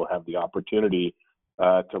attendees will have the opportunity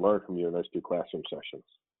to learn from you in those two classroom sessions.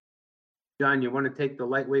 John, you want to take the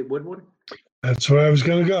lightweight wood one? That's where I was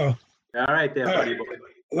going to go. All right, there, buddy.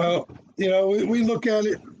 Well, we look at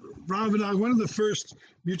it, Rob and I, one of the first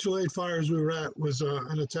mutual aid fires we were at was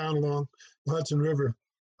in a town along the Hudson River.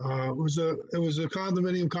 It was a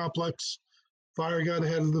condominium complex. Fire got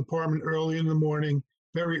ahead of the department early in the morning,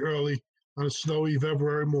 very early on a snowy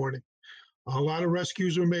February morning. A lot of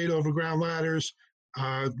rescues were made over ground ladders.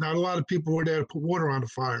 Not a lot of people were there to put water on the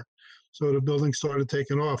fire, so the building started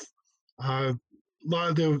taking off. There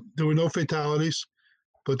were no fatalities,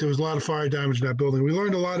 but there was a lot of fire damage in that building. We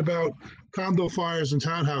learned a lot about condo fires and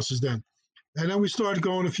townhouses then. And then we started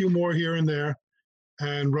going a few more here and there.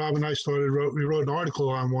 And Rob and I we wrote an article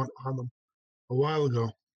on them a while ago.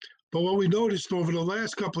 But what we noticed over the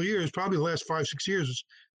last couple of years, probably the last 5-6 years, is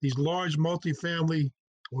these large multifamily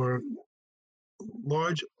or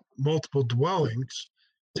large multiple dwellings,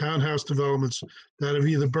 townhouse developments that have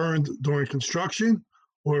either burned during construction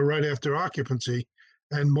or right after occupancy.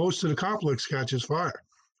 And most of the complex catches fire.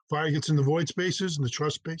 Fire gets in the void spaces and the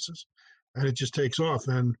truss spaces, and it just takes off.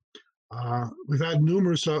 And we've had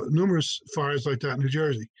numerous fires like that in New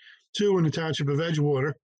Jersey. 2 in the township of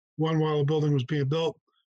Edgewater, one while the building was being built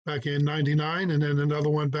back in '99, and then another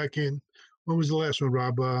one back in, when was the last one,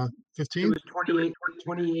 Rob? It 15? was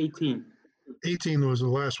 2018. 18 was the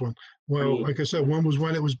last one. Well, 2018. like I said, one was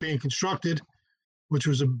when it was being constructed, which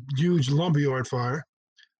was a huge lumberyard fire.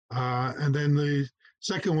 And then the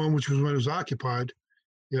second one, which was when it was occupied,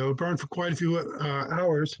 it burned for quite a few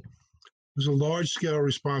hours. It was a large scale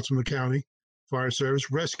response from the county fire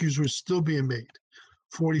service. Rescues were still being made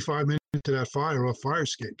 45 minutes into that fire off fire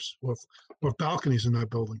escapes, off balconies in that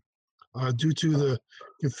building. Due to the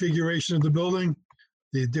configuration of the building,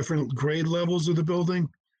 the different grade levels of the building,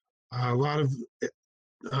 a lot of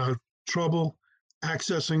trouble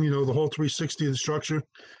accessing, the whole 360 of the structure.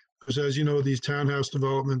 Because as you know, these townhouse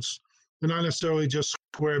developments, they're not necessarily just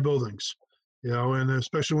square buildings, and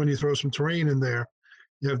especially when you throw some terrain in there,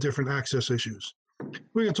 you have different access issues.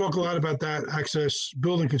 We're going to talk a lot about that access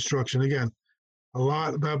building construction. Again, a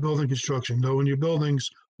lot about building construction, knowing your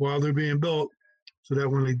buildings while they're being built, so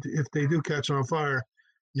that if they do catch on fire,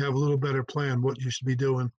 you have a little better plan what you should be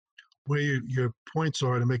doing, where your points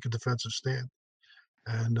are to make a defensive stand.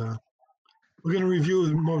 And we're going to review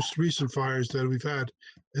the most recent fires that we've had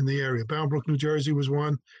in the area. Bound Brook, New Jersey was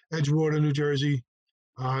one. Edgewater, New Jersey.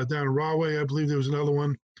 Down in Rahway, I believe there was another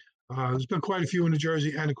one. There's been quite a few in New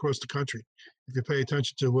Jersey and across the country, if you pay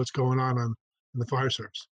attention to what's going on in the fire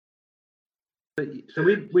service. So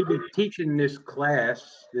we've been teaching this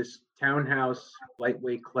class, this townhouse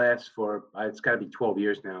lightweight class for, it's got to be 12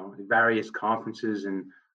 years now, at various conferences and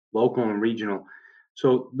local and regional.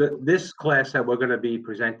 So this class that we're going to be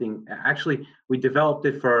presenting, actually, we developed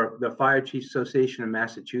it for the Fire Chiefs Association of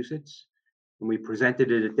Massachusetts, and we presented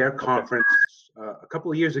it at their conference a couple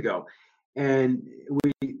of years ago. And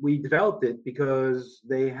we developed it because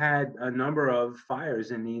they had a number of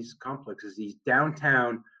fires in these complexes, these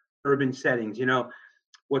downtown urban settings.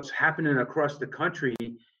 What's happening across the country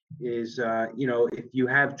is, if you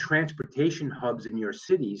have transportation hubs in your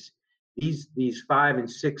cities, these 5 and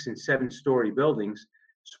 6 and 7-story buildings,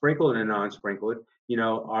 sprinkled and non-sprinkled,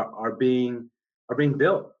 are being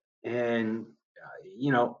built. And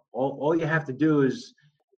all you have to do is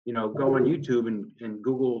go on YouTube and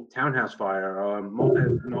Google townhouse fire or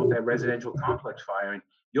multi-residential complex fire, and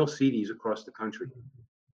you'll see these across the country.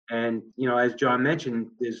 And as John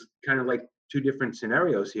mentioned, there's kind of like two different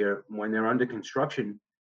scenarios here: when they're under construction,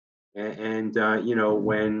 and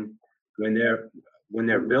when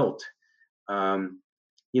they're built.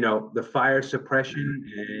 The fire suppression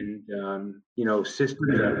and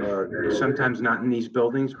systems are sometimes not in these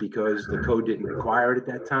buildings because the code didn't require it at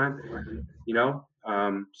that time.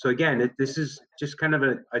 So again, this is just kind of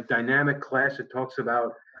a dynamic class that talks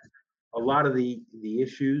about a lot of the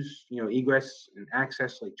issues, egress and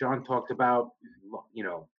access, like John talked about.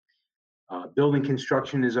 Building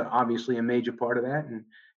construction is obviously a major part of that, and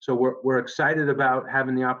so we're excited about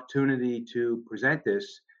having the opportunity to present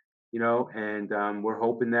this. And we're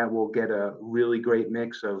hoping that we'll get a really great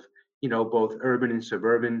mix of both urban and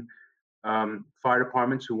suburban fire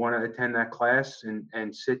departments who want to attend that class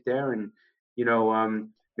and sit there, and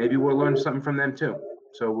maybe we'll learn something from them too.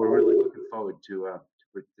 So we're really looking forward to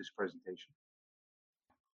this presentation.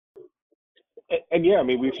 And yeah, I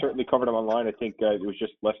mean, we've certainly covered them online. I think it was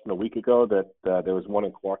just less than a week ago that there was one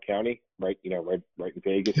in Clark County, right? Right in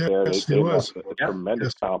Vegas. Yes, there, it was a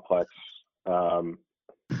tremendous complex.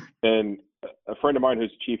 And a friend of mine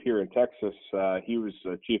who's chief here in Texas, he was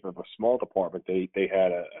chief of a small department. They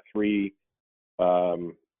had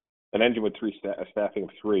an engine with a staffing of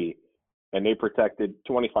 3, and they protected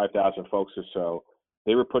 25,000 folks or so.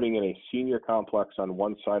 They were putting in a senior complex on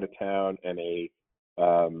one side of town and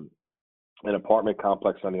an apartment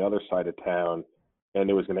complex on the other side of town, and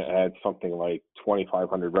it was going to add something like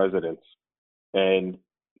 2,500 residents. And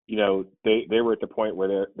they were at the point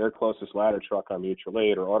where their closest ladder truck on mutual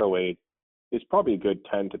aid or auto aid is probably a good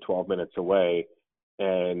 10 to 12 minutes away.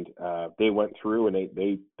 And they went through and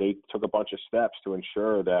they took a bunch of steps to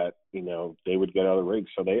ensure that they would get other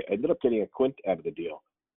rigs. So they ended up getting a quint out of the deal.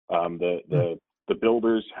 The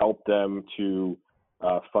builders helped them to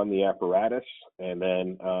fund the apparatus, and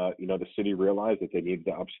then the city realized that they needed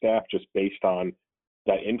to upstaff just based on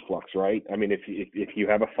that influx, right? I mean, if you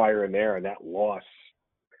have a fire in there and that loss,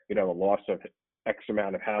 the loss of X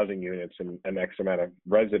amount of housing units and X amount of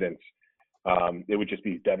residents, it would just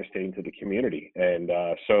be devastating to the community. And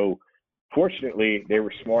so fortunately, they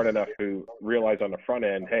were smart enough to realize on the front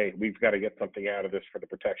end, hey, we've got to get something out of this for the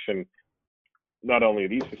protection, not only of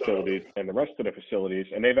these facilities and the rest of the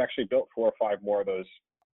facilities. And they've actually built 4 or 5 more of those,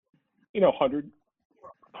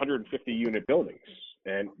 150 unit buildings.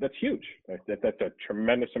 And that's huge. That's a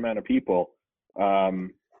tremendous amount of people.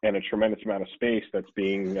 and a tremendous amount of space that's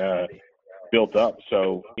being built up.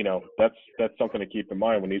 So, that's something to keep in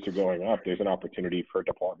mind when these are going up. There's an opportunity for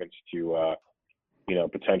departments to,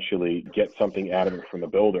 potentially get something out of it from the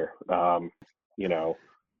builder.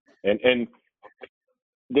 And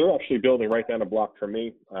they're actually building right down the block from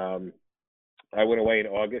me. I went away in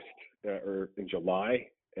August or in July,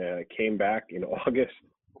 came back in August,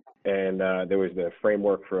 and there was the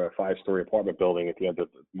framework for a 5-story apartment building at the end of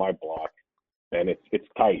my block. And it's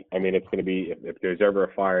tight. I mean, it's going to be, if there's ever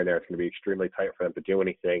a fire there, it's going to be extremely tight for them to do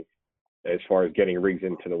anything as far as getting rigs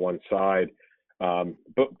into the one side.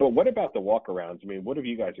 But what about the walkarounds? I mean, what have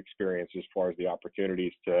you guys experienced as far as the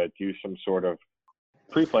opportunities to do some sort of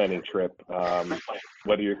pre-planning trip,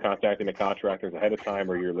 whether you're contacting the contractors ahead of time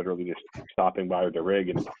or you're literally just stopping by with the rig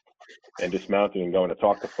and dismounting and going to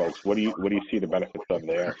talk to folks? What do you see the benefits of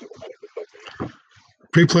there?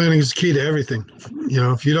 Pre-planning is the key to everything.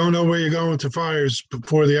 If you don't know where you're going to fires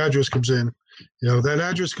before the address comes in, that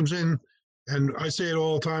address comes in, and I say it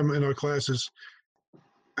all the time in our classes.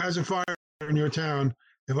 As a fire in your town,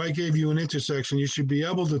 if I gave you an intersection, you should be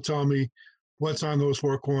able to tell me what's on those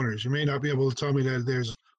 4 corners. You may not be able to tell me that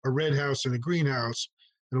there's a red house and a green house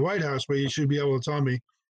and a white house, but you should be able to tell me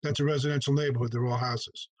that's a residential neighborhood. They're all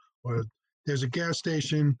houses. Or there's a gas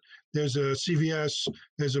station, there's a CVS,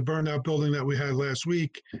 there's a burned out building that we had last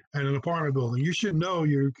week, and an apartment building. You should know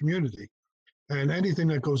your community and anything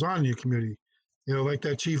that goes on in your community. Like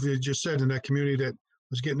that chief that just said, in that community that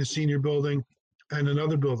was getting a senior building and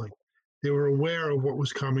another building. They were aware of what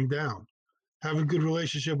was coming down. Have a good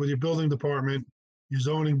relationship with your building department, your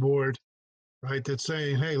zoning board, right? That's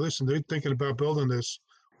saying, hey, listen, they're thinking about building this.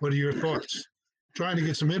 What are your thoughts? Trying to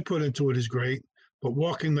get some input into it is great, but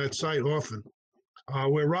walking that site often.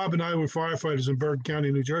 Where Rob and I were firefighters in Bergen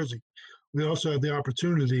County, New Jersey, we also had the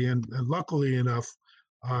opportunity, and luckily enough,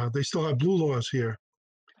 they still have blue laws here.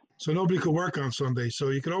 So nobody could work on Sunday. So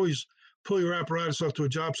you could always pull your apparatus up to a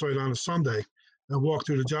job site on a Sunday and walk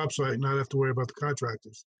through the job site and not have to worry about the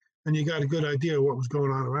contractors. And you got a good idea of what was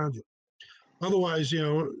going on around you. Otherwise,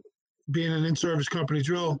 being an in-service company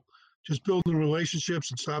drill, just building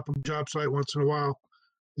relationships and stopping the job site once in a while.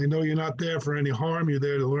 They know you're not there for any harm. You're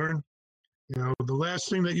there to learn. The last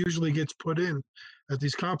thing that usually gets put in at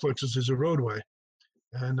these complexes is a roadway.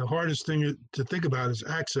 And the hardest thing to think about is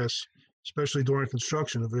access, especially during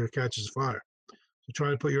construction if it catches fire. So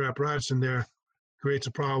trying to put your apparatus in there creates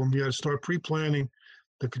a problem. You got to start pre-planning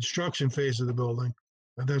the construction phase of the building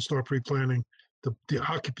and then start pre-planning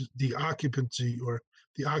the occupancy or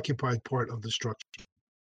the occupied part of the structure.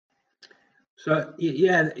 So,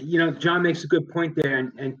 yeah, John makes a good point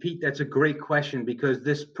there. And Pete, that's a great question because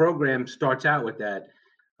this program starts out with that.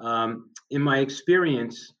 In my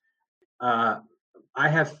experience, I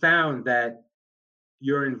have found that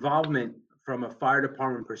your involvement from a fire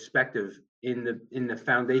department perspective in the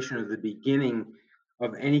foundation of the beginning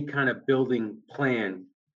of any kind of building plan,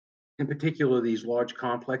 in particular these large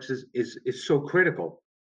complexes, is so critical.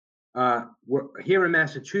 We're here in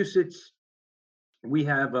Massachusetts. We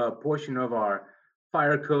have a portion of our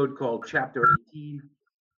fire code called Chapter 18,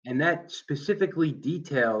 and that specifically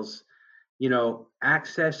details,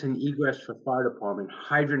 access and egress for fire department,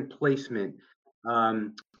 hydrant placement,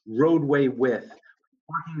 roadway width,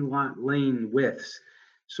 parking lot lane widths.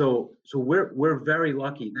 So we're very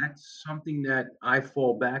lucky. That's something that I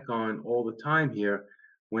fall back on all the time here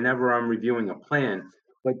whenever I'm reviewing a plan.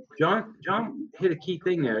 But John hit a key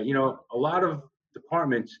thing there. A lot of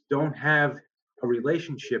departments don't have a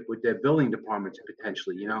relationship with their building departments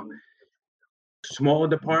potentially. Smaller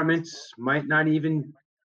departments might not even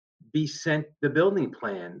be sent the building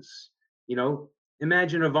plans.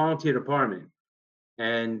 Imagine a volunteer department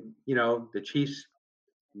and, the chief's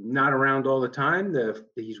not around all the time.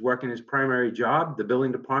 He's working his primary job. The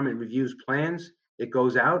building department reviews plans. It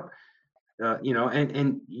goes out,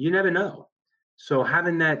 and you never know. So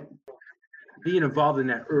having that, being involved in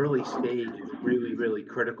that early stage is really, really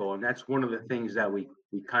critical. And that's one of the things that we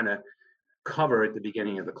kind of cover at the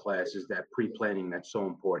beginning of the class is that pre-planning that's so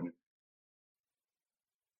important.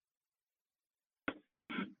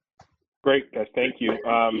 Great, guys. Thank you.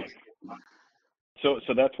 So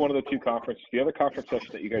that's one of the 2 conferences. The other conference session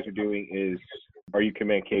that you guys are doing is, are you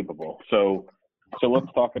command capable? So let's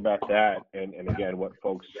talk about that. And again, what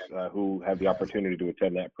folks who have the opportunity to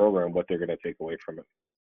attend that program, what they're going to take away from it.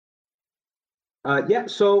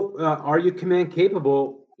 So are you command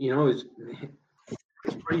capable, it's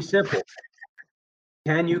pretty simple.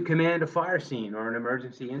 Can you command a fire scene or an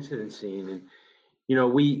emergency incident scene? And,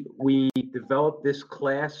 we developed this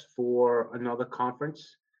class for another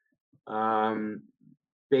conference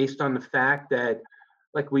based on the fact that,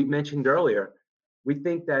 like we mentioned earlier, we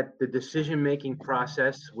think that the decision-making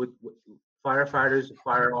process with firefighters and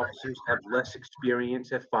fire officers have less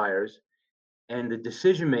experience at fires, and the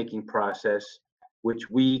decision-making process, which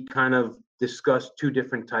we kind of discussed two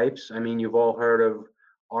different types. I mean, you've all heard of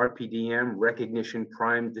RPDM, recognition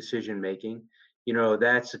prime decision-making. You know,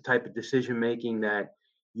 that's the type of decision-making that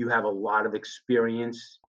you have a lot of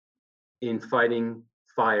experience in fighting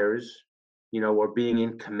fires, you know, or being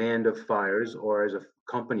in command of fires or as a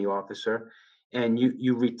company officer, and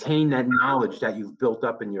you retain that knowledge that you've built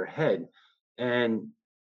up in your head. And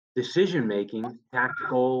decision making,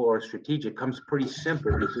 tactical or strategic, comes pretty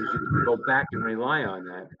simple because you can go back and rely on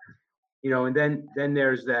that. You know, and then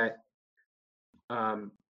there's that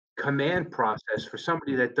command process for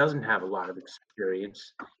somebody that doesn't have a lot of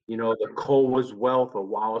experience. You know, the coal was wealth or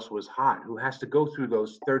Wallace was hot, who has to go through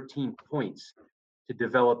those 13 points to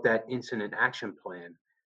develop that incident action plan.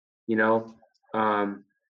 You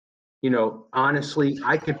know, honestly,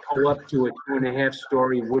 I could pull up to a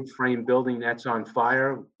 2.5-story wood frame building that's on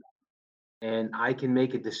fire, and I can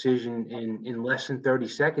make a decision in less than 30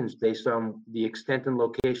 seconds based on the extent and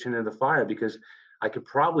location of the fire, because I could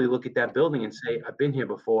probably look at that building and say, I've been here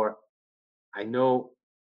before. I know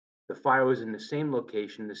the fire was in the same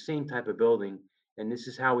location, the same type of building, and this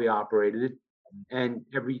is how we operated it, and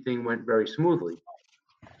everything went very smoothly.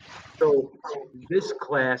 So this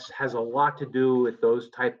class has a lot to do with there's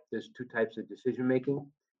two types of decision making.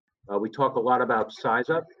 We talk a lot about size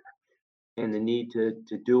up and the need to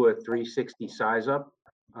do a 360 size up,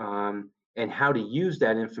 and how to use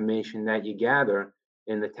that information that you gather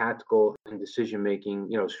in the tactical and decision making,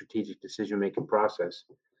 strategic decision making process.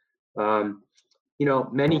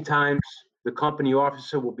 Many times the company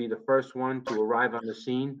officer will be the first one to arrive on the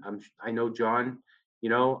scene. I know John,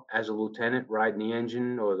 as a lieutenant riding the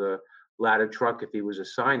engine or the ladder truck, if he was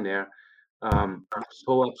assigned there,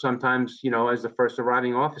 pull up sometimes, as the first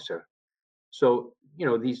arriving officer. So,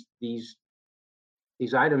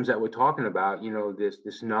 these items that we're talking about,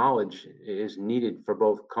 this knowledge is needed for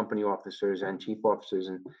both company officers and chief officers.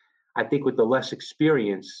 And I think with the less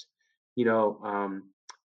experience,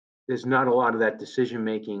 there's not a lot of that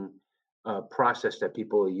decision-making process that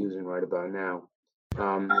people are using right about now.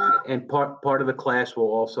 And part of the class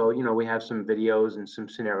will also, we have some videos and some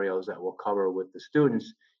scenarios that we'll cover with the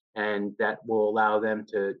students, and that will allow them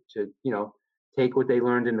to take what they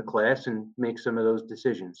learned in the class and make some of those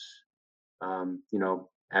decisions.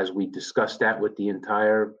 As we discuss that with the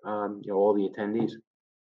entire, all the attendees.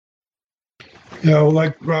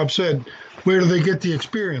 Like Rob said, where do they get the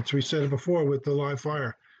experience? We said it before with the live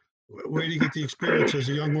fire. Where do you get the experience as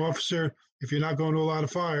a young officer? If you're not going to a lot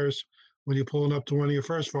of fires, when you're pulling up to one of your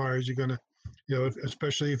first fires, you're going to,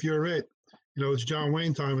 especially if you're it's John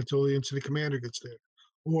Wayne time until the incident commander gets there.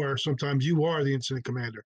 Or sometimes you are the incident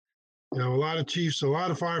commander. A lot of chiefs, a lot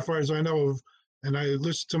of firefighters I know of, and I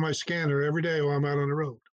listen to my scanner every day while I'm out on the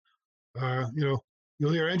road.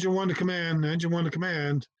 You'll hear engine one to command,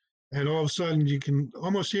 and all of a sudden you can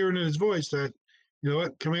almost hear it in his voice that,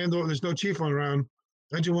 command, there's no chief on around.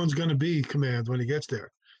 Engine one's going to be command when he gets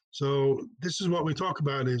there. So this is what we talk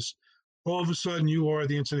about is all of a sudden you are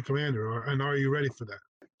the incident commander, and are you ready for that?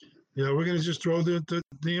 We're going to just throw the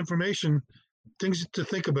information, things to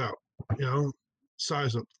think about,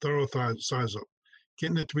 size up, thorough size up,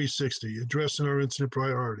 getting the 360, addressing our incident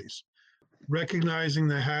priorities, recognizing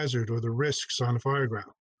the hazard or the risks on the fire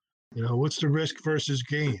ground. What's the risk versus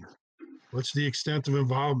gain? What's the extent of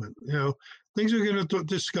involvement? Things we're going to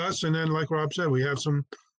discuss. And then, like Rob said,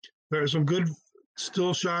 there are some good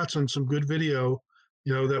still shots and some good video,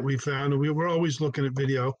 that we found. And we're always looking at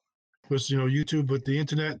video because, YouTube, with the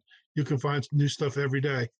internet, you can find new stuff every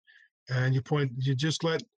day. And you just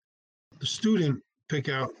let the student pick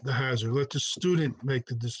out the hazard. Let the student make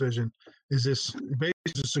the decision. Is this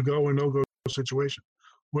a go or no go situation?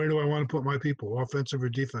 Where do I want to put my people, offensive or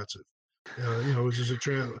defensive? Is this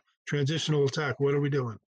a transitional attack? What are we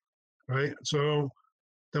doing? Right. So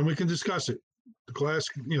then we can discuss it. The class,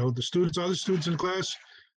 the students, other students in class,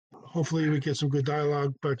 hopefully we get some good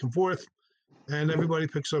dialogue back and forth, and everybody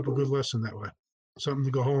picks up a good lesson that way. Something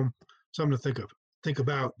to go home, something to think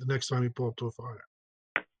about the next time you pull up to a fire.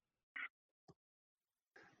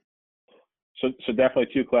 So definitely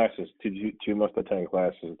two must attend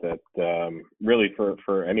classes that really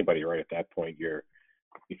for anybody right at that point,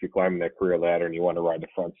 if you're climbing that career ladder and you want to ride the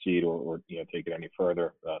front seat or take it any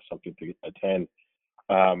further, something to attend.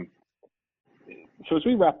 So as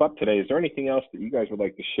we wrap up today, is there anything else that you guys would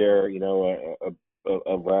like to share?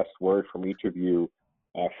 A last word from each of you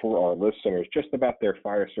for our listeners, just about their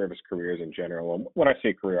fire service careers in general. And when I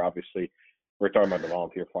say career, obviously, we're talking about the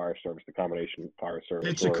volunteer fire service, the combination fire service.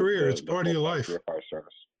 It's a career. It's part of your life. Fire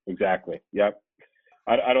service. Exactly. Yep.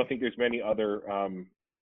 I don't think there's many other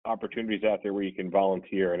opportunities out there where you can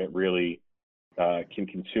volunteer, and it really can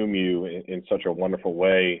consume you in such a wonderful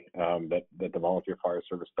way that the volunteer fire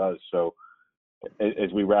service does. So,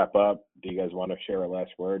 as we wrap up, do you guys want to share a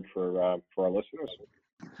last word for our listeners?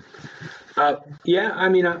 Yeah, I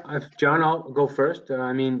mean, John, I'll go first.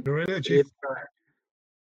 I mean,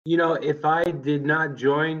 if I did not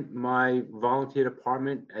join my volunteer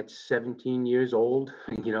department at 17 years old,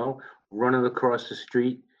 running across the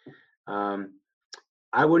street,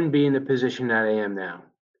 I wouldn't be in the position that I am now.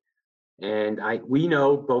 And we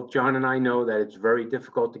know, both John and I know, that it's very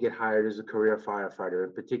difficult to get hired as a career firefighter,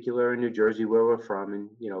 in particular in New Jersey, where we're from. And,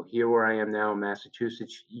 here where I am now in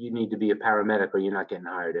Massachusetts, you need to be a paramedic or you're not getting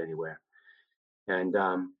hired anywhere. And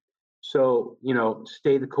so,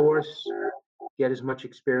 stay the course, get as much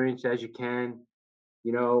experience as you can,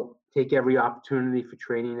 take every opportunity for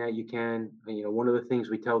training that you can. One of the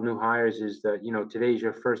things we tell new hires is that, today's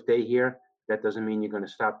your first day here. That doesn't mean you're going to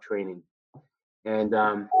stop training. And,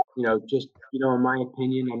 in my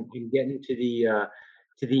opinion, I'm getting to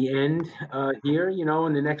the end here,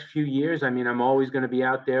 in the next few years. I mean, I'm always going to be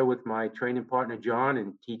out there with my training partner, John,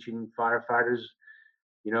 and teaching firefighters,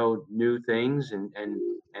 new things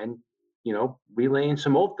and relaying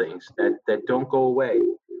some old things that don't go away.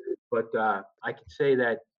 But I can say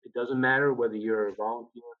that it doesn't matter whether you're a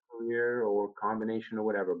volunteer career or a combination or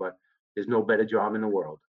whatever, but there's no better job in the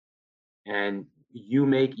world. And you're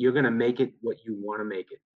going to make it what you want to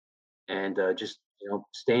make it. And just,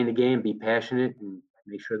 stay in the game, be passionate, and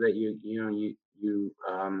make sure that you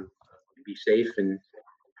be safe, and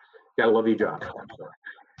gotta love your job.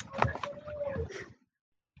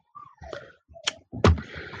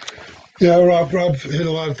 Yeah, Rob hit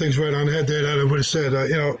a lot of things right on the head there that I would have said.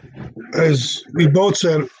 As we both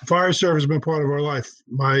said, fire service has been part of our life.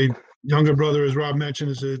 My younger brother, as Rob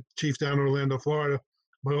mentioned, is a chief down in Orlando, Florida.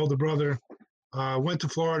 My older brother went to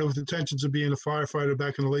Florida with intentions of being a firefighter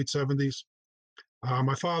back in the late 70s.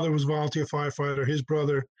 My father was a volunteer firefighter. His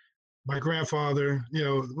brother, my grandfather,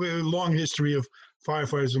 we have a long history of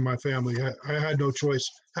firefighters in my family. I had no choice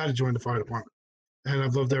how to join the fire department, and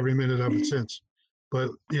I've loved every minute of it since.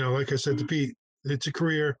 But, like I said to Pete, it's a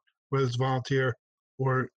career, whether it's volunteer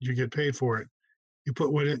or you get paid for it.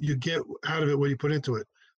 You get out of it what you put into it.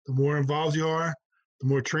 The more involved you are, the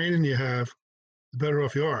more training you have, the better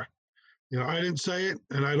off you are. I didn't say it,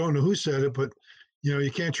 and I don't know who said it, but,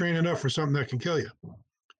 you can't train enough for something that can kill you.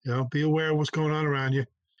 Be aware of what's going on around you.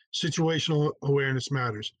 Situational awareness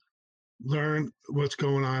matters. Learn what's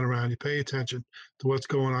going on around you. Pay attention to what's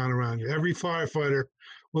going on around you. Every firefighter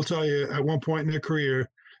will tell you at one point in their career,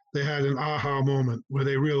 they had an aha moment where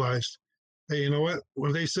they realized, hey, you know what?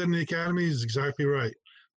 What they said in the academy is exactly right.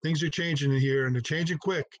 Things are changing in here, and they're changing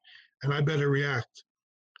quick, and I better react.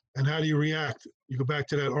 And how do you react? You go back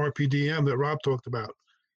to that RPDM that Rob talked about.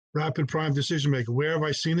 Rapid prime decision making. Where have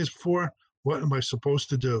I seen this before? What am I supposed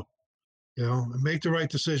to do? And make the right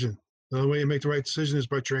decision. The only way you make the right decision is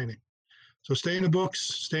by training. So stay in the books,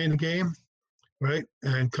 stay in the game, right?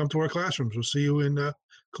 And come to our classrooms. We'll see you in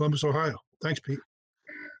Columbus, Ohio. Thanks, Pete.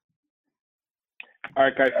 All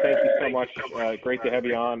right, guys, thank you so much. Great to have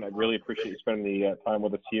you on. I really appreciate you spending the time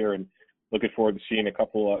with us here, and looking forward to seeing a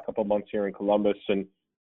couple months here in Columbus. And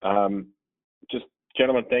just,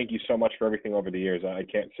 gentlemen, thank you so much for everything over the years. I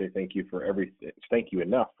can't say thank you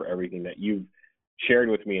enough for everything that you've shared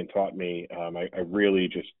with me and taught me.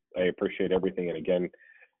 I appreciate everything. And again,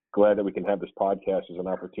 glad that we can have this podcast as an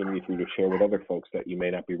opportunity for you to share with other folks that you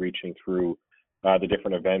may not be reaching through the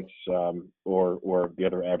different events or the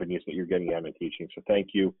other avenues that you're getting out and teaching. So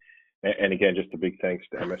thank you. And again, just a big thanks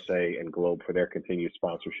to MSA and Globe for their continued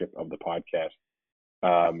sponsorship of the podcast.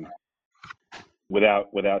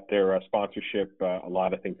 Without their sponsorship, a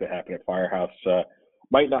lot of things that happen at Firehouse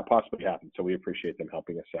might not possibly happen. So we appreciate them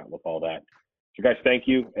helping us out with all that. So guys, thank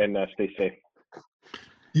you, and stay safe.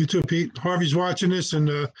 You too, Pete. Harvey's watching this, and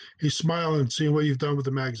he's smiling, seeing what you've done with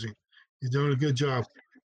the magazine. You're doing a good job.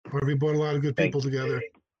 Harvey brought a lot of good people together.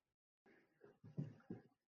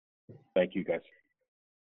 Thank you, guys.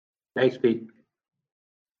 Thanks, Pete.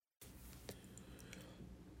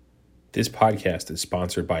 This podcast is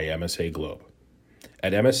sponsored by MSA Globe.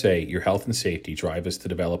 At MSA, your health and safety drive us to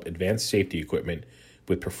develop advanced safety equipment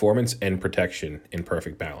with performance and protection in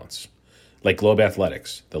perfect balance. Like Globe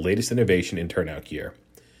Athletics, the latest innovation in turnout gear.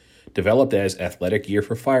 Developed as athletic gear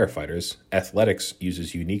for firefighters, Athletics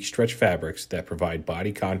uses unique stretch fabrics that provide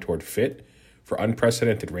body-contoured fit for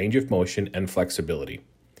unprecedented range of motion and flexibility.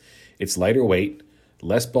 It's lighter weight,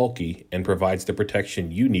 less bulky, and provides the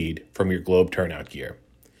protection you need from your Globe turnout gear.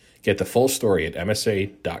 Get the full story at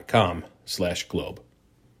msa.com/globe.